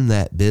earn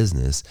that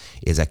business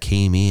is I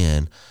came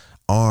in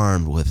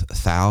armed with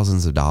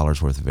thousands of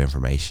dollars worth of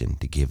information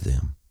to give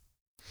them.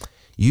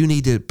 You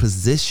need to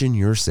position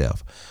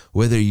yourself,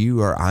 whether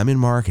I'm in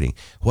marketing.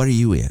 What are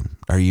you in?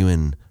 Are you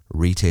in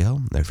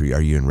retail?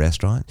 Are you in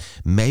restaurant?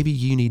 Maybe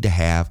you need to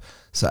have,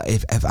 so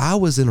if I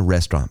was in a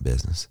restaurant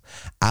business,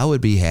 I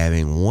would be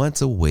having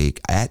once a week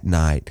at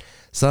night,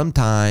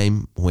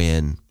 sometime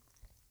when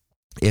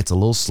it's a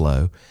little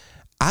slow,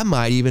 I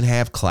might even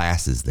have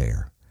classes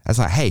there. I was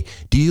like, hey,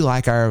 do you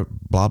like our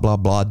blah, blah,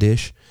 blah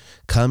dish?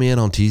 come in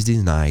on Tuesday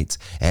nights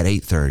at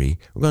 8:30.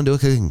 We're going to do a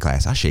cooking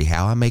class. I'll show you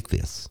how I make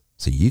this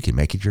so you can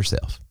make it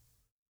yourself.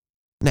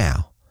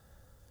 Now,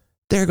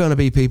 there are going to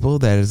be people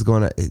that is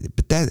going to,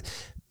 but that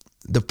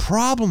the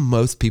problem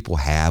most people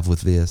have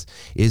with this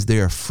is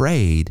they're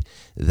afraid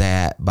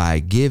that by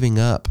giving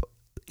up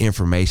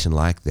information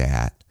like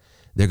that,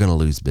 they're going to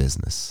lose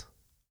business.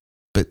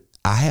 But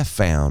I have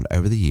found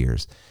over the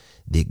years,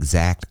 the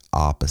exact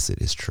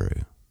opposite is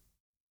true.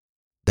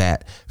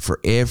 That for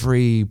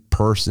every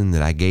person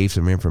that I gave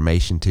some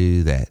information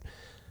to that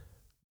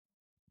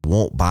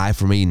won't buy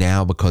from me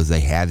now because they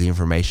have the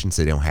information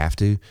so they don't have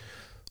to,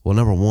 well,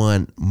 number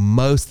one,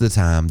 most of the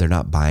time they're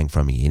not buying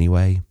from me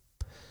anyway.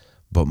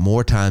 But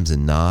more times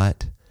than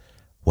not,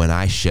 when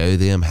I show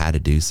them how to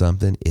do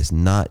something, it's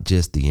not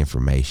just the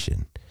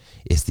information.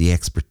 It's the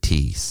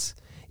expertise.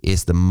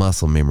 It's the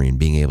muscle memory and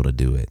being able to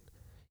do it.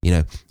 You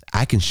know,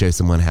 I can show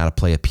someone how to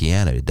play a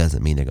piano. It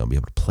doesn't mean they're going to be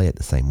able to play it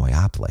the same way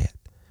I play it.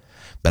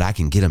 But I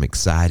can get them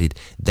excited.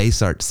 They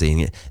start seeing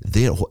it.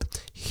 Then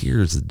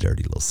here's the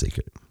dirty little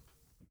secret.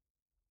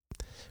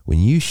 When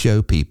you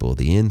show people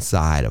the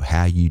inside of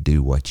how you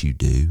do what you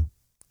do,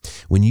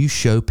 when you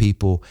show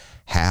people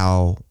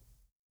how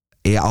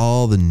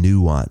all the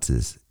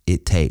nuances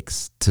it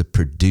takes to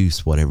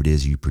produce whatever it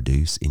is you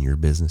produce in your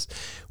business,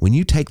 when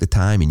you take the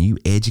time and you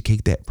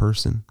educate that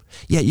person,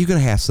 yeah, you're going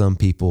to have some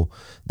people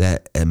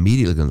that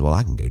immediately go, well,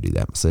 I can go do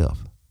that myself.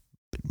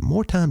 But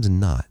more times than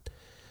not,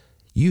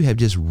 you have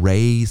just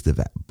raised the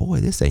value. Boy,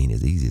 this ain't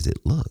as easy as it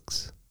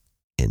looks.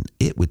 And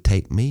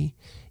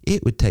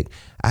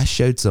I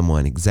showed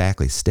someone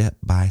exactly step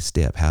by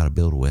step how to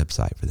build a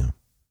website for them.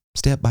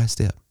 Step by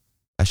step.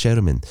 I showed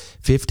them in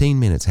 15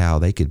 minutes how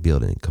they could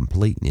build a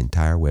complete and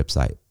entire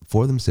website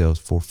for themselves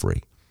for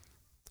free.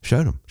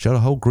 Showed a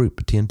whole group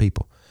of 10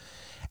 people.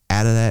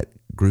 Out of that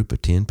group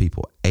of 10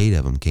 people, 8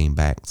 of them came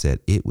back and said,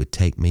 it would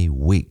take me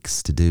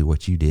weeks to do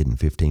what you did in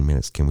 15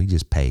 minutes. Can we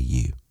just pay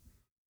you?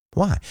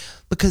 Why?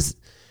 Because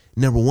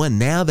number one,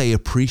 now they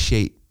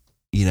appreciate,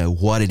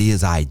 what it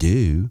is I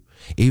do,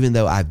 even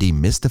though I've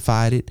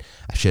demystified it.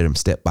 I showed them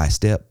step by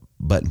step,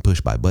 button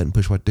push by button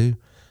push what to do.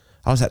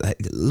 I was like,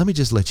 let me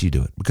just let you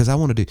do it because I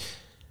want to do.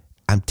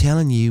 I'm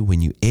telling you,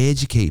 when you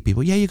educate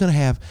people, yeah, you're going to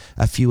have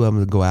a few of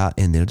them go out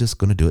and they're just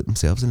going to do it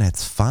themselves, and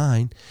that's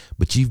fine.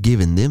 But you've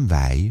given them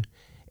value,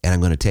 and I'm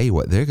going to tell you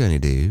what they're going to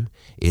do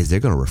is they're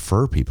going to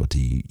refer people to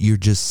you. You're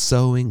just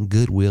sowing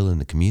goodwill in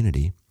the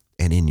community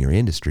and in your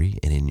industry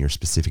and in your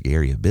specific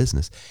area of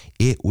business.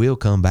 It will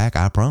come back,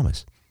 I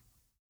promise.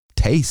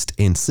 Taste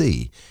and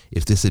see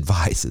if this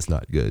advice is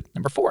not good.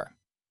 Number 4,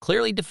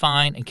 clearly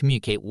define and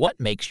communicate what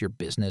makes your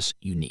business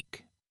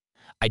unique.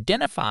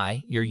 Identify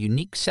your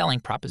unique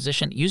selling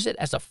proposition. Use it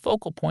as a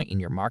focal point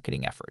in your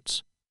marketing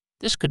efforts.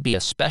 This could be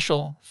a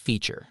special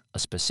feature, a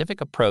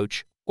specific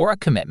approach, or a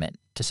commitment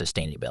to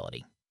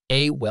sustainability.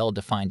 A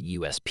well-defined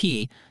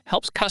USP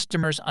helps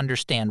customers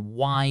understand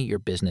why your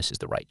business is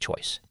the right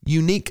choice.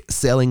 Unique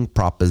selling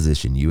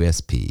proposition,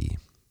 USP.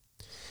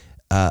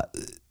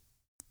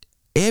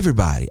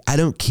 Everybody, I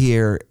don't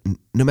care,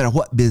 no matter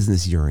what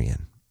business you're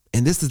in.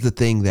 And this is the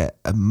thing that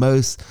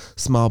most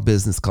small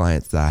business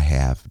clients that I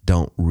have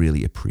don't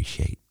really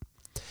appreciate.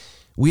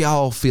 We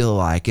all feel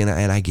like, and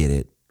I get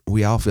it,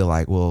 we all feel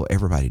like, well,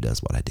 everybody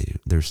does what I do.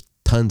 There's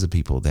tons of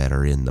people that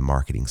are in the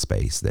marketing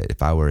space that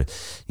if I were,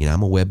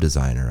 I'm a web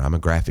designer, I'm a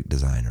graphic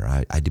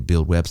designer, I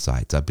build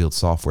websites, I build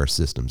software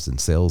systems and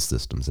sales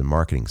systems and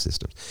marketing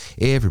systems.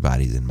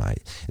 Everybody's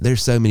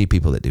there's so many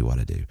people that do what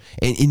I do.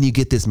 And you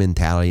get this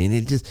mentality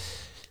and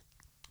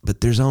but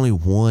there's only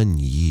one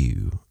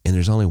you, and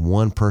there's only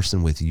one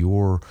person with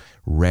your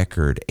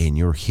record and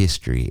your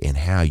history and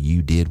how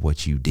you did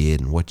what you did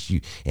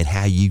and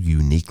how you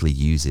uniquely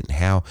use it and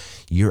how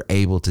you're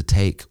able to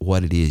take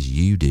what it is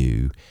you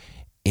do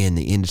in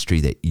the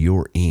industry that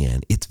you're in.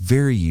 It's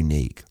very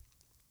unique.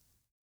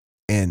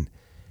 And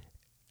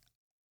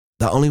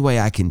the only way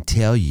I can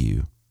tell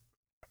you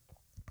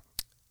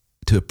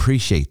to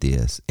appreciate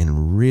this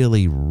and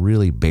really,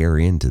 really bear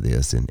into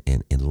this and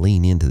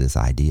lean into this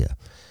idea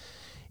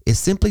is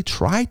simply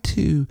try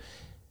to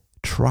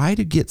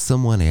get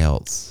someone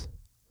else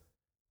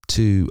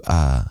to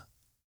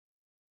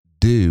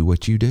do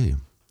what you do.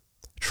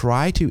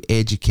 Try to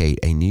educate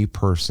a new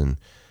person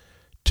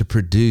to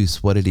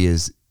produce what it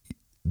is,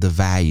 the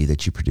value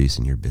that you produce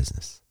in your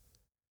business.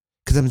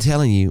 Because I'm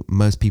telling you,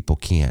 most people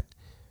can't.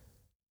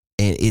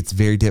 And it's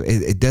very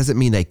difficult. It doesn't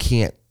mean they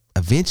can't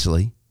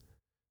eventually,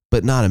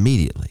 but not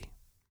immediately.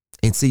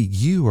 And see,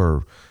 you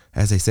are,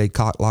 as they say,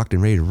 cock locked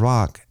and ready to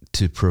rock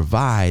to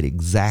provide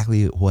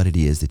exactly what it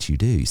is that you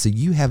do. So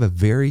you have a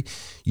very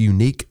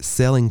unique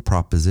selling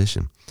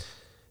proposition.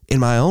 In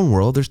my own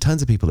world, there's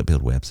tons of people that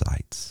build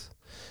websites,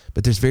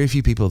 but there's very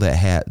few people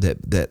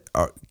that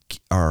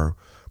are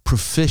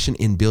proficient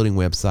in building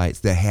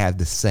websites that have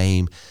the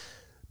same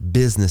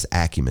business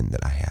acumen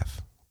that I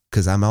have.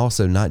 Because I'm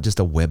also not just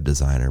a web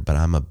designer, but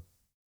I'm a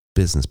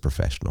business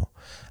professional.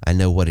 I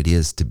know what it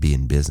is to be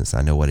in business.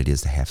 I know what it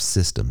is to have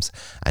systems.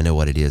 I know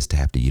what it is to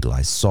have to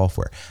utilize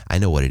software. I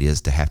know what it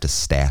is to have to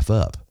staff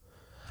up.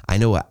 I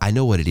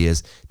know what it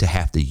is to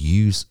have to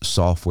use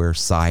software,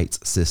 sites,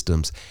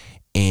 systems,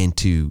 and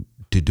to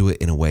do it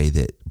in a way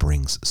that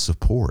brings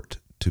support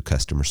to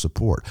customer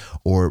support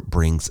or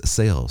brings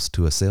sales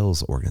to a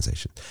sales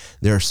organization.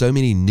 There are so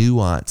many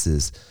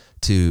nuances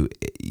to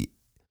it.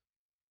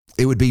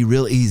 Would be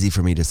real easy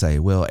for me to say,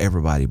 well,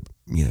 everybody,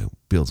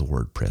 builds a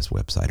WordPress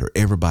website, or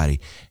everybody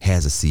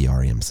has a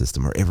CRM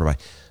system, or everybody,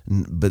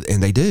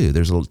 and they do.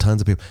 There's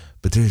tons of people,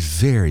 but there's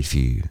very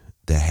few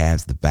that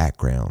has the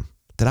background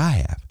that I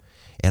have.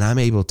 And I'm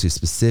able to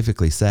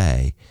specifically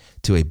say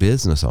to a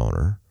business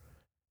owner,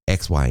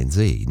 X, Y, and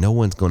Z. No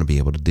one's going to be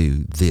able to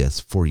do this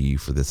for you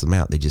for this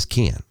amount. They just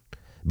can't,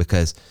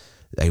 because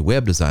a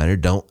web designer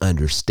don't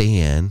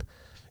understand,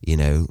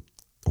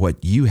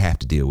 what you have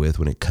to deal with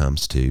when it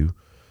comes to,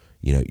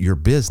 your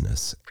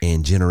business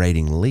and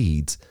generating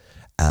leads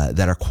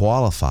that are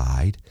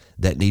qualified,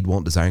 that need,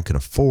 want, desire, and can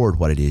afford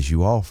what it is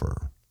you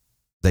offer.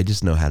 They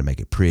just know how to make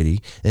it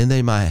pretty, and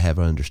they might have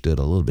understood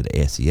a little bit of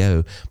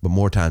SEO, but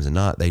more times than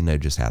not, they know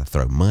just how to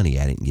throw money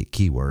at it and get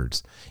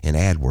keywords and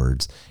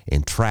AdWords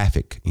and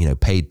traffic,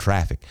 paid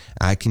traffic.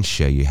 I can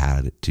show you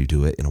how to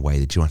do it in a way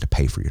that you don't have to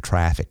pay for your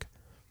traffic.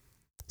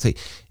 See,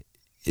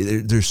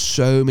 there's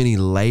so many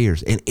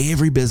layers, and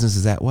every business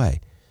is that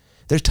way.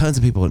 There's tons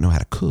of people that know how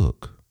to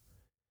cook,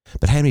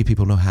 but how many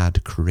people know how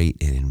to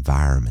create an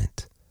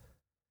environment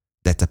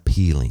that's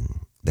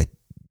appealing, that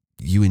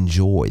you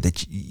enjoy,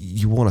 that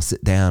you want to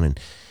sit down and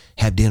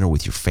have dinner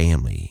with your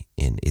family?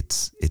 And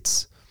it's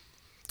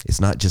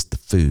not just the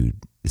food,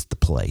 it's the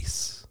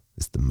place,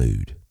 it's the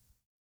mood.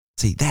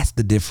 See, that's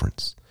the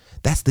difference.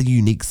 That's the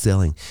unique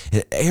selling.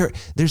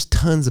 There's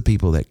tons of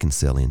people that can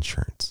sell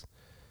insurance,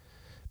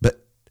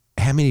 but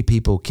how many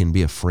people can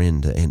be a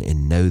friend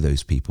and know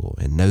those people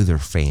and know their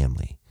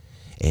family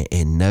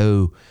and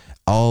know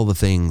all the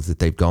things that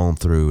they've gone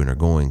through and are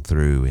going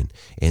through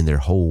and their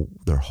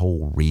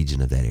whole region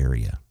of that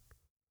area?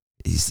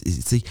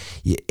 See,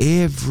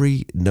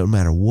 no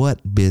matter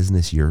what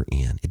business you're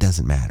in, it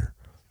doesn't matter.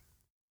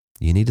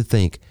 You need to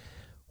think,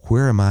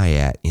 where am I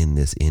at in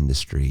this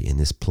industry, in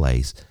this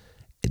place,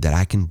 that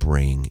I can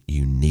bring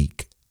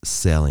unique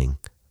selling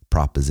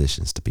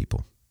propositions to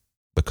people?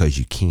 Because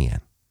you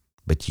can,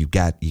 but you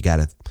got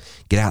to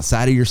get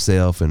outside of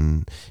yourself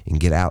and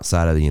get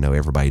outside of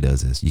everybody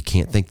does this. You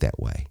can't think that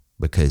way,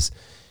 because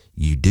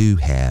you do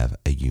have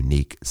a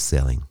unique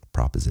selling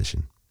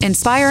proposition.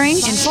 Inspiring,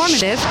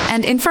 informative,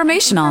 and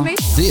informational.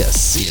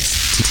 This is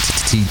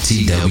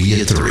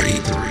TTW3.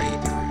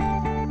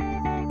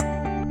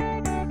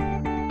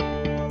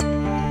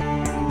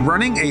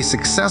 Running a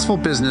successful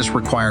business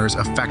requires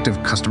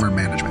effective customer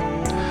management.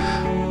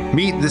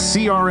 Meet the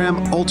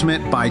CRM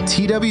Ultimate by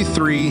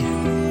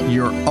TW3,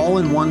 your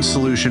all-in-one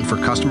solution for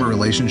customer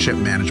relationship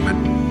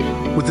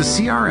management. With the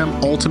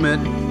CRM Ultimate,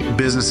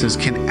 businesses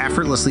can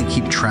effortlessly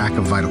keep track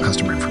of vital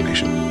customer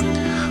information.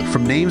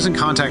 From names and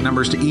contact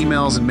numbers to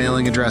emails and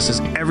mailing addresses,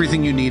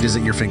 everything you need is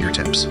at your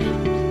fingertips.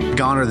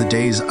 Gone are the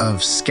days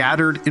of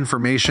scattered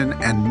information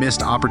and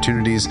missed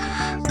opportunities.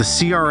 The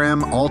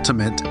CRM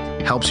Ultimate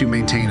helps you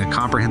maintain a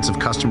comprehensive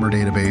customer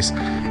database,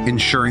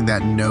 ensuring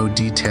that no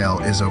detail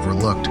is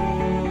overlooked.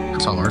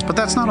 That's all ours, but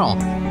that's not all.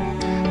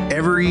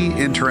 Every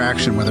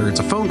interaction, whether it's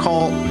a phone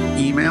call,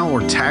 email,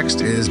 or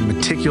text, is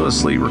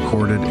meticulously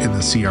recorded in the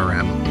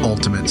CRM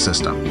Ultimate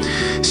system.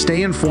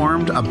 Stay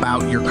informed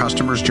about your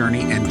customer's journey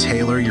and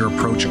tailor your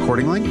approach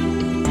accordingly.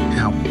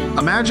 Now,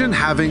 imagine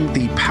having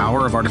the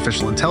power of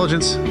artificial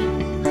intelligence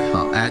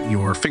at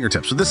your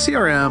fingertips. With the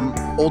CRM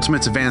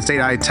Ultimate's advanced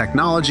AI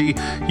technology,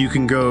 you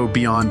can go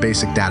beyond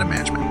basic data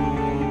management.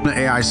 The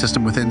AI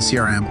system within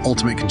CRM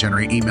Ultimate can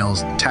generate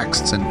emails,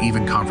 texts, and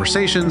even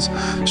conversations,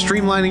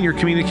 streamlining your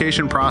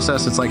communication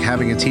process. It's like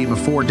having a team of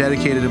 4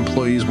 dedicated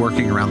employees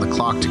working around the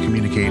clock to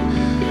communicate,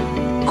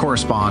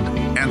 correspond,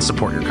 and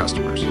support your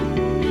customers.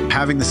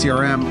 Having the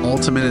CRM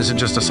Ultimate isn't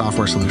just a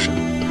software solution.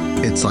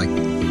 It's like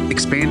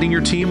expanding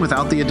your team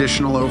without the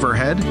additional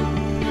overhead.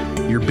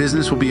 Your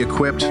business will be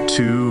equipped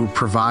to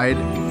provide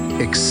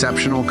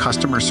exceptional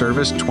customer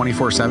service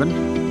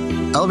 24/7.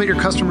 Elevate your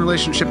customer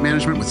relationship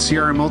management with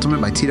CRM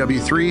Ultimate by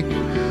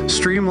TW3.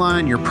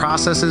 Streamline your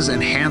processes,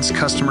 enhance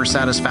customer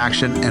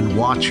satisfaction, and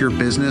watch your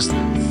business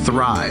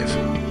thrive.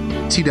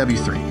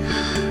 TW3.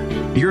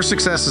 Your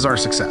success is our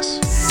success.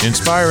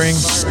 Inspiring,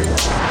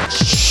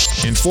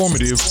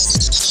 informative,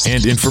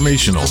 and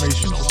informational.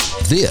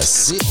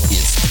 This is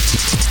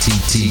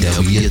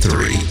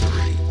TTW3.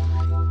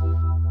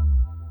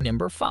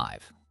 Number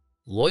 5,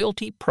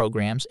 loyalty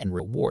programs and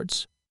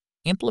rewards.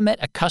 Implement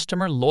a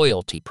customer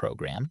loyalty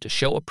program to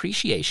show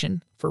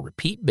appreciation for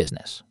repeat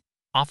business.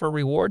 Offer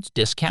rewards,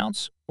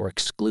 discounts, or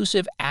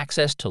exclusive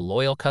access to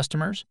loyal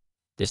customers.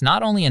 This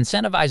not only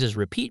incentivizes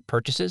repeat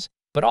purchases,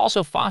 but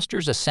also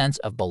fosters a sense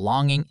of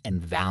belonging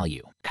and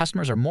value.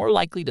 Customers are more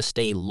likely to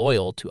stay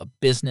loyal to a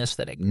business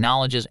that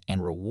acknowledges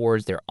and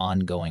rewards their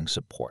ongoing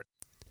support.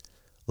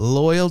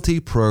 Loyalty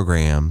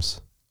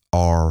programs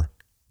are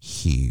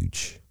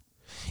huge.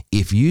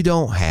 If you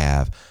don't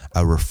have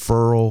a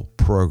referral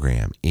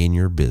program in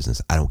your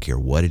business, I don't care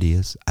what it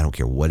is, I don't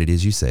care what it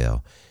is you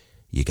sell,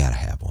 you got to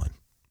have one.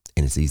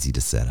 And it's easy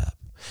to set up.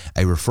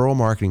 A referral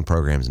marketing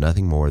program is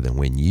nothing more than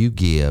when you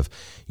give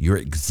your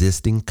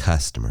existing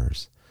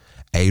customers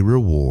a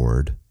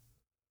reward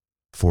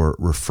for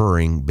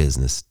referring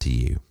business to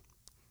you.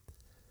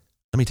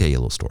 Let me tell you a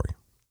little story.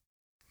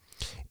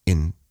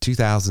 In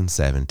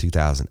 2007,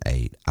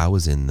 2008, I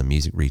was in the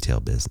music retail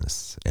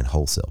business and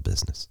wholesale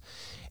business.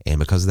 And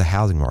because of the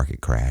housing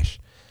market crash,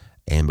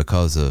 and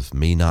because of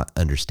me not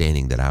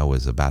understanding that I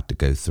was about to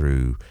go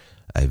through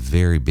a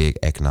very big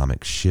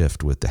economic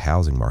shift with the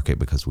housing market,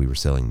 because we were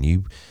selling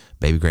new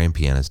baby grand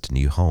pianos to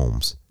new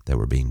homes that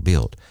were being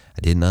built,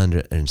 I didn't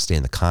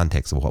understand the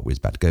context of what we was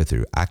about to go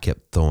through. I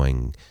kept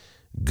throwing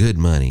good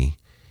money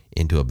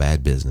into a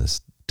bad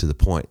business to the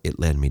point it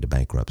led me to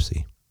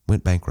bankruptcy.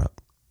 Went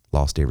bankrupt,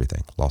 lost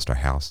everything, lost our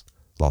house,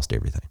 lost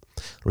everything.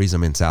 The reason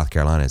I'm in South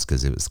Carolina is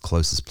because it was the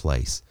closest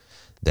place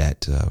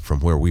that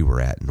from where we were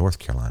at in North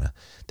Carolina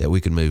that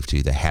we could move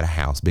to that had a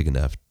house big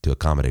enough to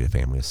accommodate a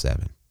family of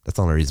 7. That's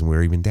the only reason we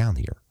were even down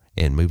here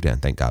and moved down.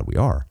 Thank God we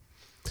are.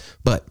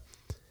 But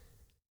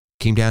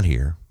came down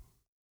here,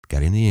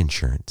 got into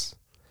insurance,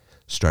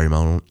 started my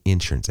own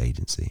insurance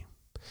agency,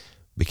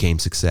 became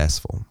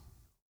successful.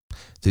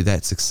 Through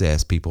that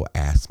success, people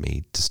asked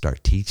me to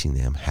start teaching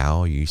them,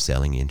 how are you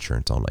selling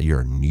insurance online?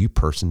 You're a new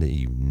person that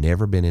you've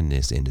never been in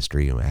this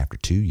industry. And after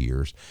 2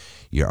 years,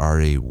 you're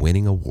already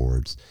winning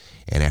awards.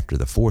 And after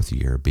the 4th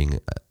year, being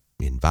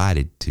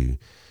invited to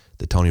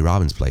the Tony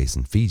Robbins place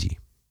in Fiji.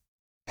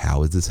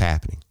 How is this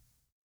happening?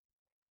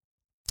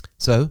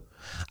 So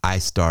I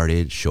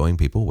started showing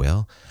people,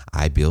 well,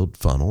 I build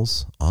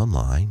funnels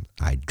online.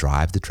 I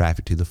drive the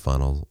traffic to the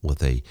funnel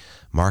with a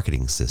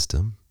marketing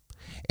system.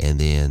 And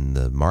then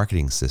the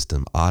marketing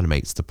system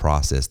automates the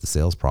process, the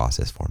sales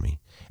process for me.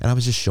 And I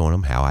was just showing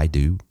them how I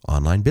do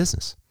online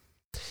business.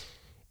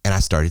 And I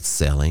started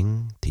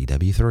selling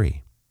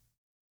TW3.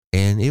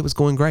 And it was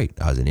going great.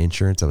 I was in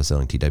insurance. I was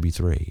selling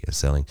TW3. I was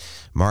selling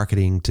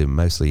marketing to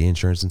mostly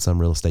insurance and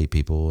some real estate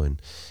people, and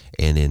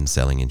then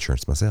selling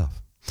insurance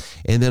myself.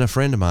 And then a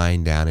friend of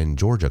mine down in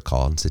Georgia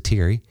called and said,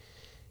 Terry,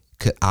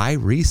 could I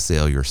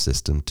resell your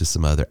system to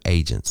some other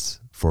agents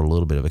for a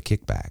little bit of a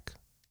kickback?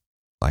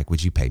 Like,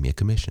 would you pay me a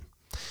commission?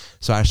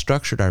 So I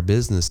structured our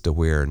business to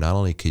where not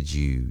only could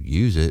you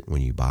use it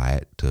when you buy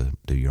it to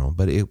do your own,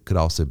 but it could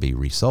also be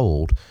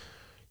resold,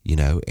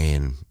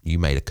 and you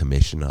made a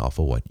commission off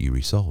of what you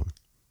resold.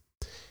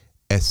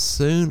 As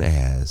soon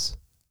as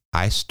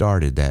I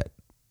started that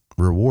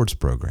rewards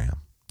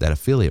program, that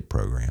affiliate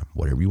program,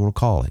 whatever you want to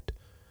call it,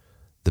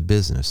 the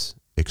business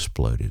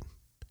exploded,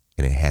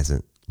 and it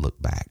hasn't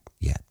looked back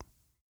yet.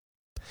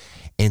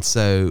 And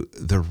so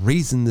the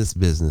reason this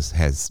business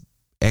has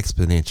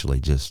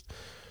exponentially just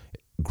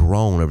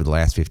grown over the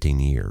last 15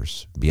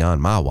 years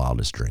beyond my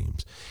wildest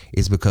dreams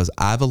is because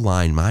I've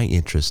aligned my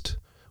interest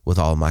with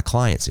all of my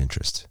clients'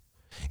 interest.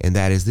 And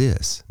that is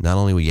this: not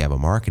only will you have a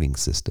marketing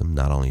system,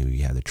 not only will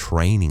you have the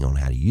training on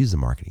how to use the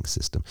marketing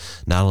system,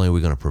 not only are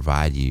we going to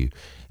provide you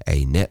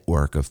a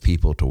network of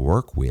people to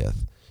work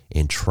with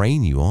and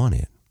train you on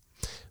it,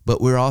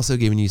 but we're also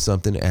giving you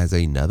something as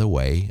another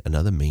way,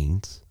 another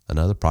means,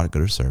 another product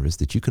or service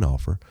that you can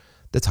offer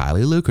that's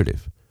highly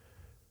lucrative.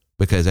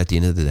 Because at the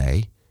end of the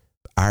day,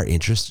 our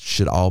interests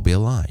should all be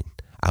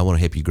aligned. I want to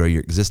help you grow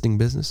your existing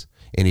business.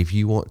 And if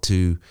you want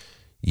to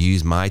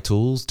use my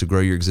tools to grow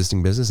your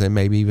existing business and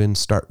maybe even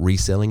start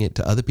reselling it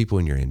to other people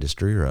in your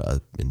industry or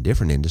in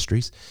different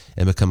industries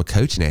and become a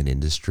coach in that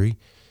industry,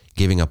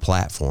 giving a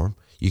platform,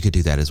 you could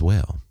do that as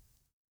well.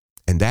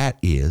 And that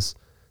is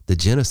the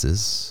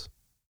genesis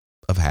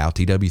of how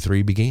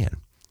TW3 began.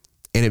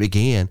 And it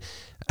began,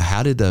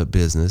 how did the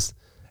business,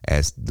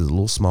 as the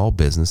little small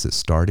business that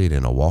started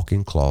in a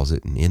walk-in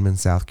closet in Inman,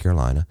 South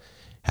Carolina,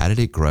 how did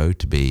it grow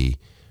to be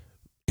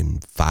in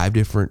 5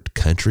 different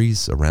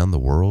countries around the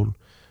world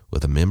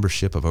with a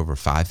membership of over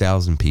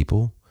 5,000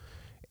 people?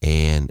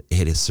 And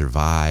it has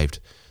survived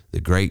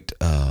the great,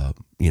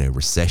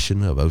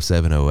 recession of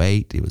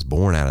 07-08. It was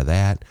born out of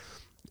that.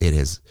 It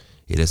has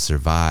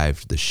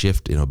survived the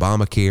shift in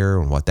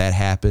Obamacare and what that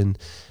happened.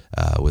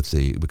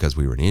 Because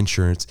we were in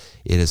insurance,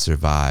 it has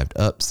survived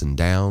ups and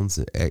downs.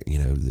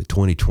 The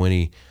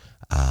 2020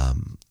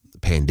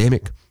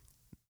 pandemic,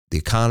 the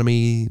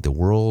economy, the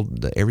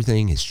world,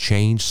 everything has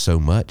changed so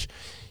much.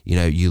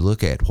 You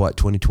look at what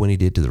 2020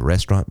 did to the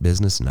restaurant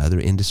business and other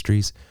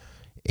industries,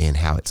 and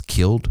how it's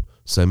killed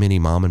so many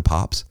mom and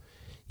pops.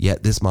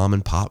 Yet this mom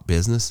and pop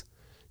business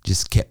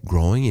just kept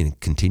growing and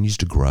continues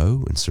to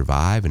grow and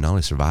survive, and not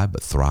only survive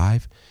but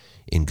thrive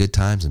in good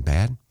times and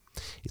bad.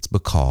 It's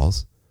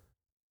because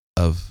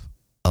of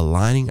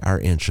aligning our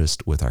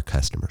interest with our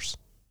customers.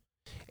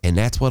 And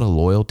that's what a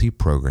loyalty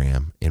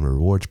program and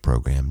rewards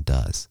program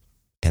does.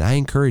 And I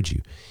encourage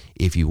you,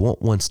 if you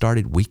want one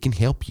started, we can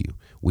help you.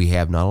 We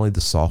have not only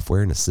the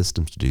software and the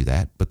systems to do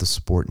that, but the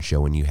support and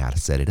showing you how to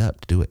set it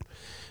up to do it.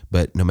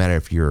 But no matter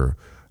if you're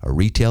a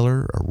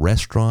retailer, a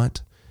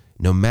restaurant,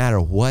 no matter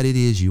what it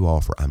is you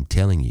offer, I'm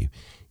telling you,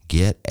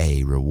 get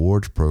a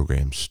rewards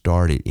program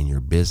started in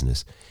your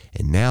business.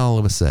 And now all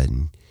of a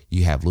sudden,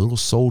 you have little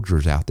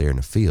soldiers out there in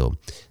the field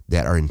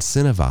that are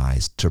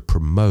incentivized to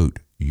promote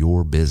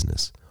your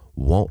business,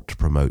 want to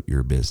promote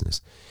your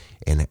business.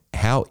 And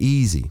how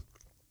easy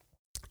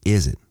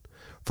is it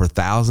for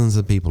thousands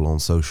of people on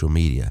social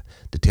media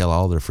to tell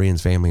all their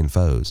friends, family, and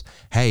foes,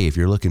 hey, if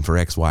you're looking for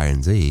X, Y,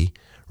 and Z,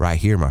 right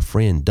here, my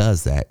friend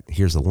does that.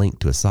 Here's a link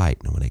to a site.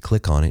 And when they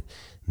click on it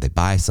and they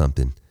buy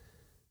something,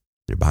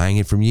 they're buying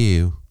it from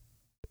you,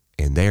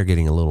 and they're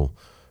getting a little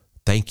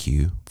thank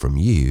you from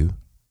you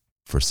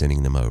for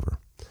sending them over.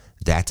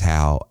 That's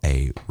how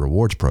a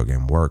rewards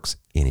program works.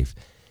 And if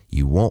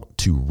you want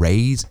to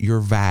raise your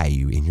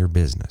value in your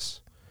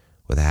business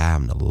without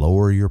having to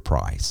lower your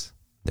price,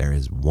 there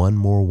is one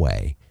more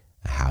way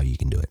how you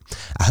can do it.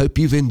 I hope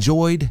you've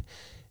enjoyed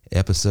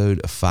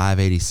episode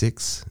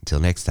 586. Until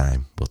next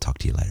time, we'll talk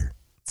to you later.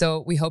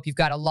 So we hope you've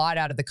got a lot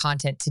out of the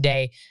content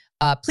today.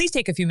 Please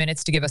take a few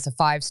minutes to give us a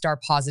 5-star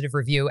positive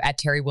review at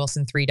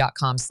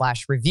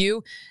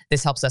terrywilson3.com/review.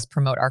 This helps us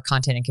promote our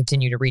content and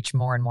continue to reach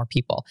more and more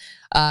people.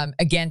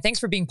 Again, thanks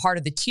for being part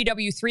of the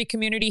TW3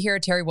 community here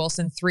at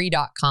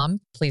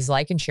terrywilson3.com. Please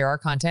like and share our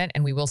content,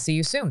 and we will see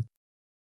you soon.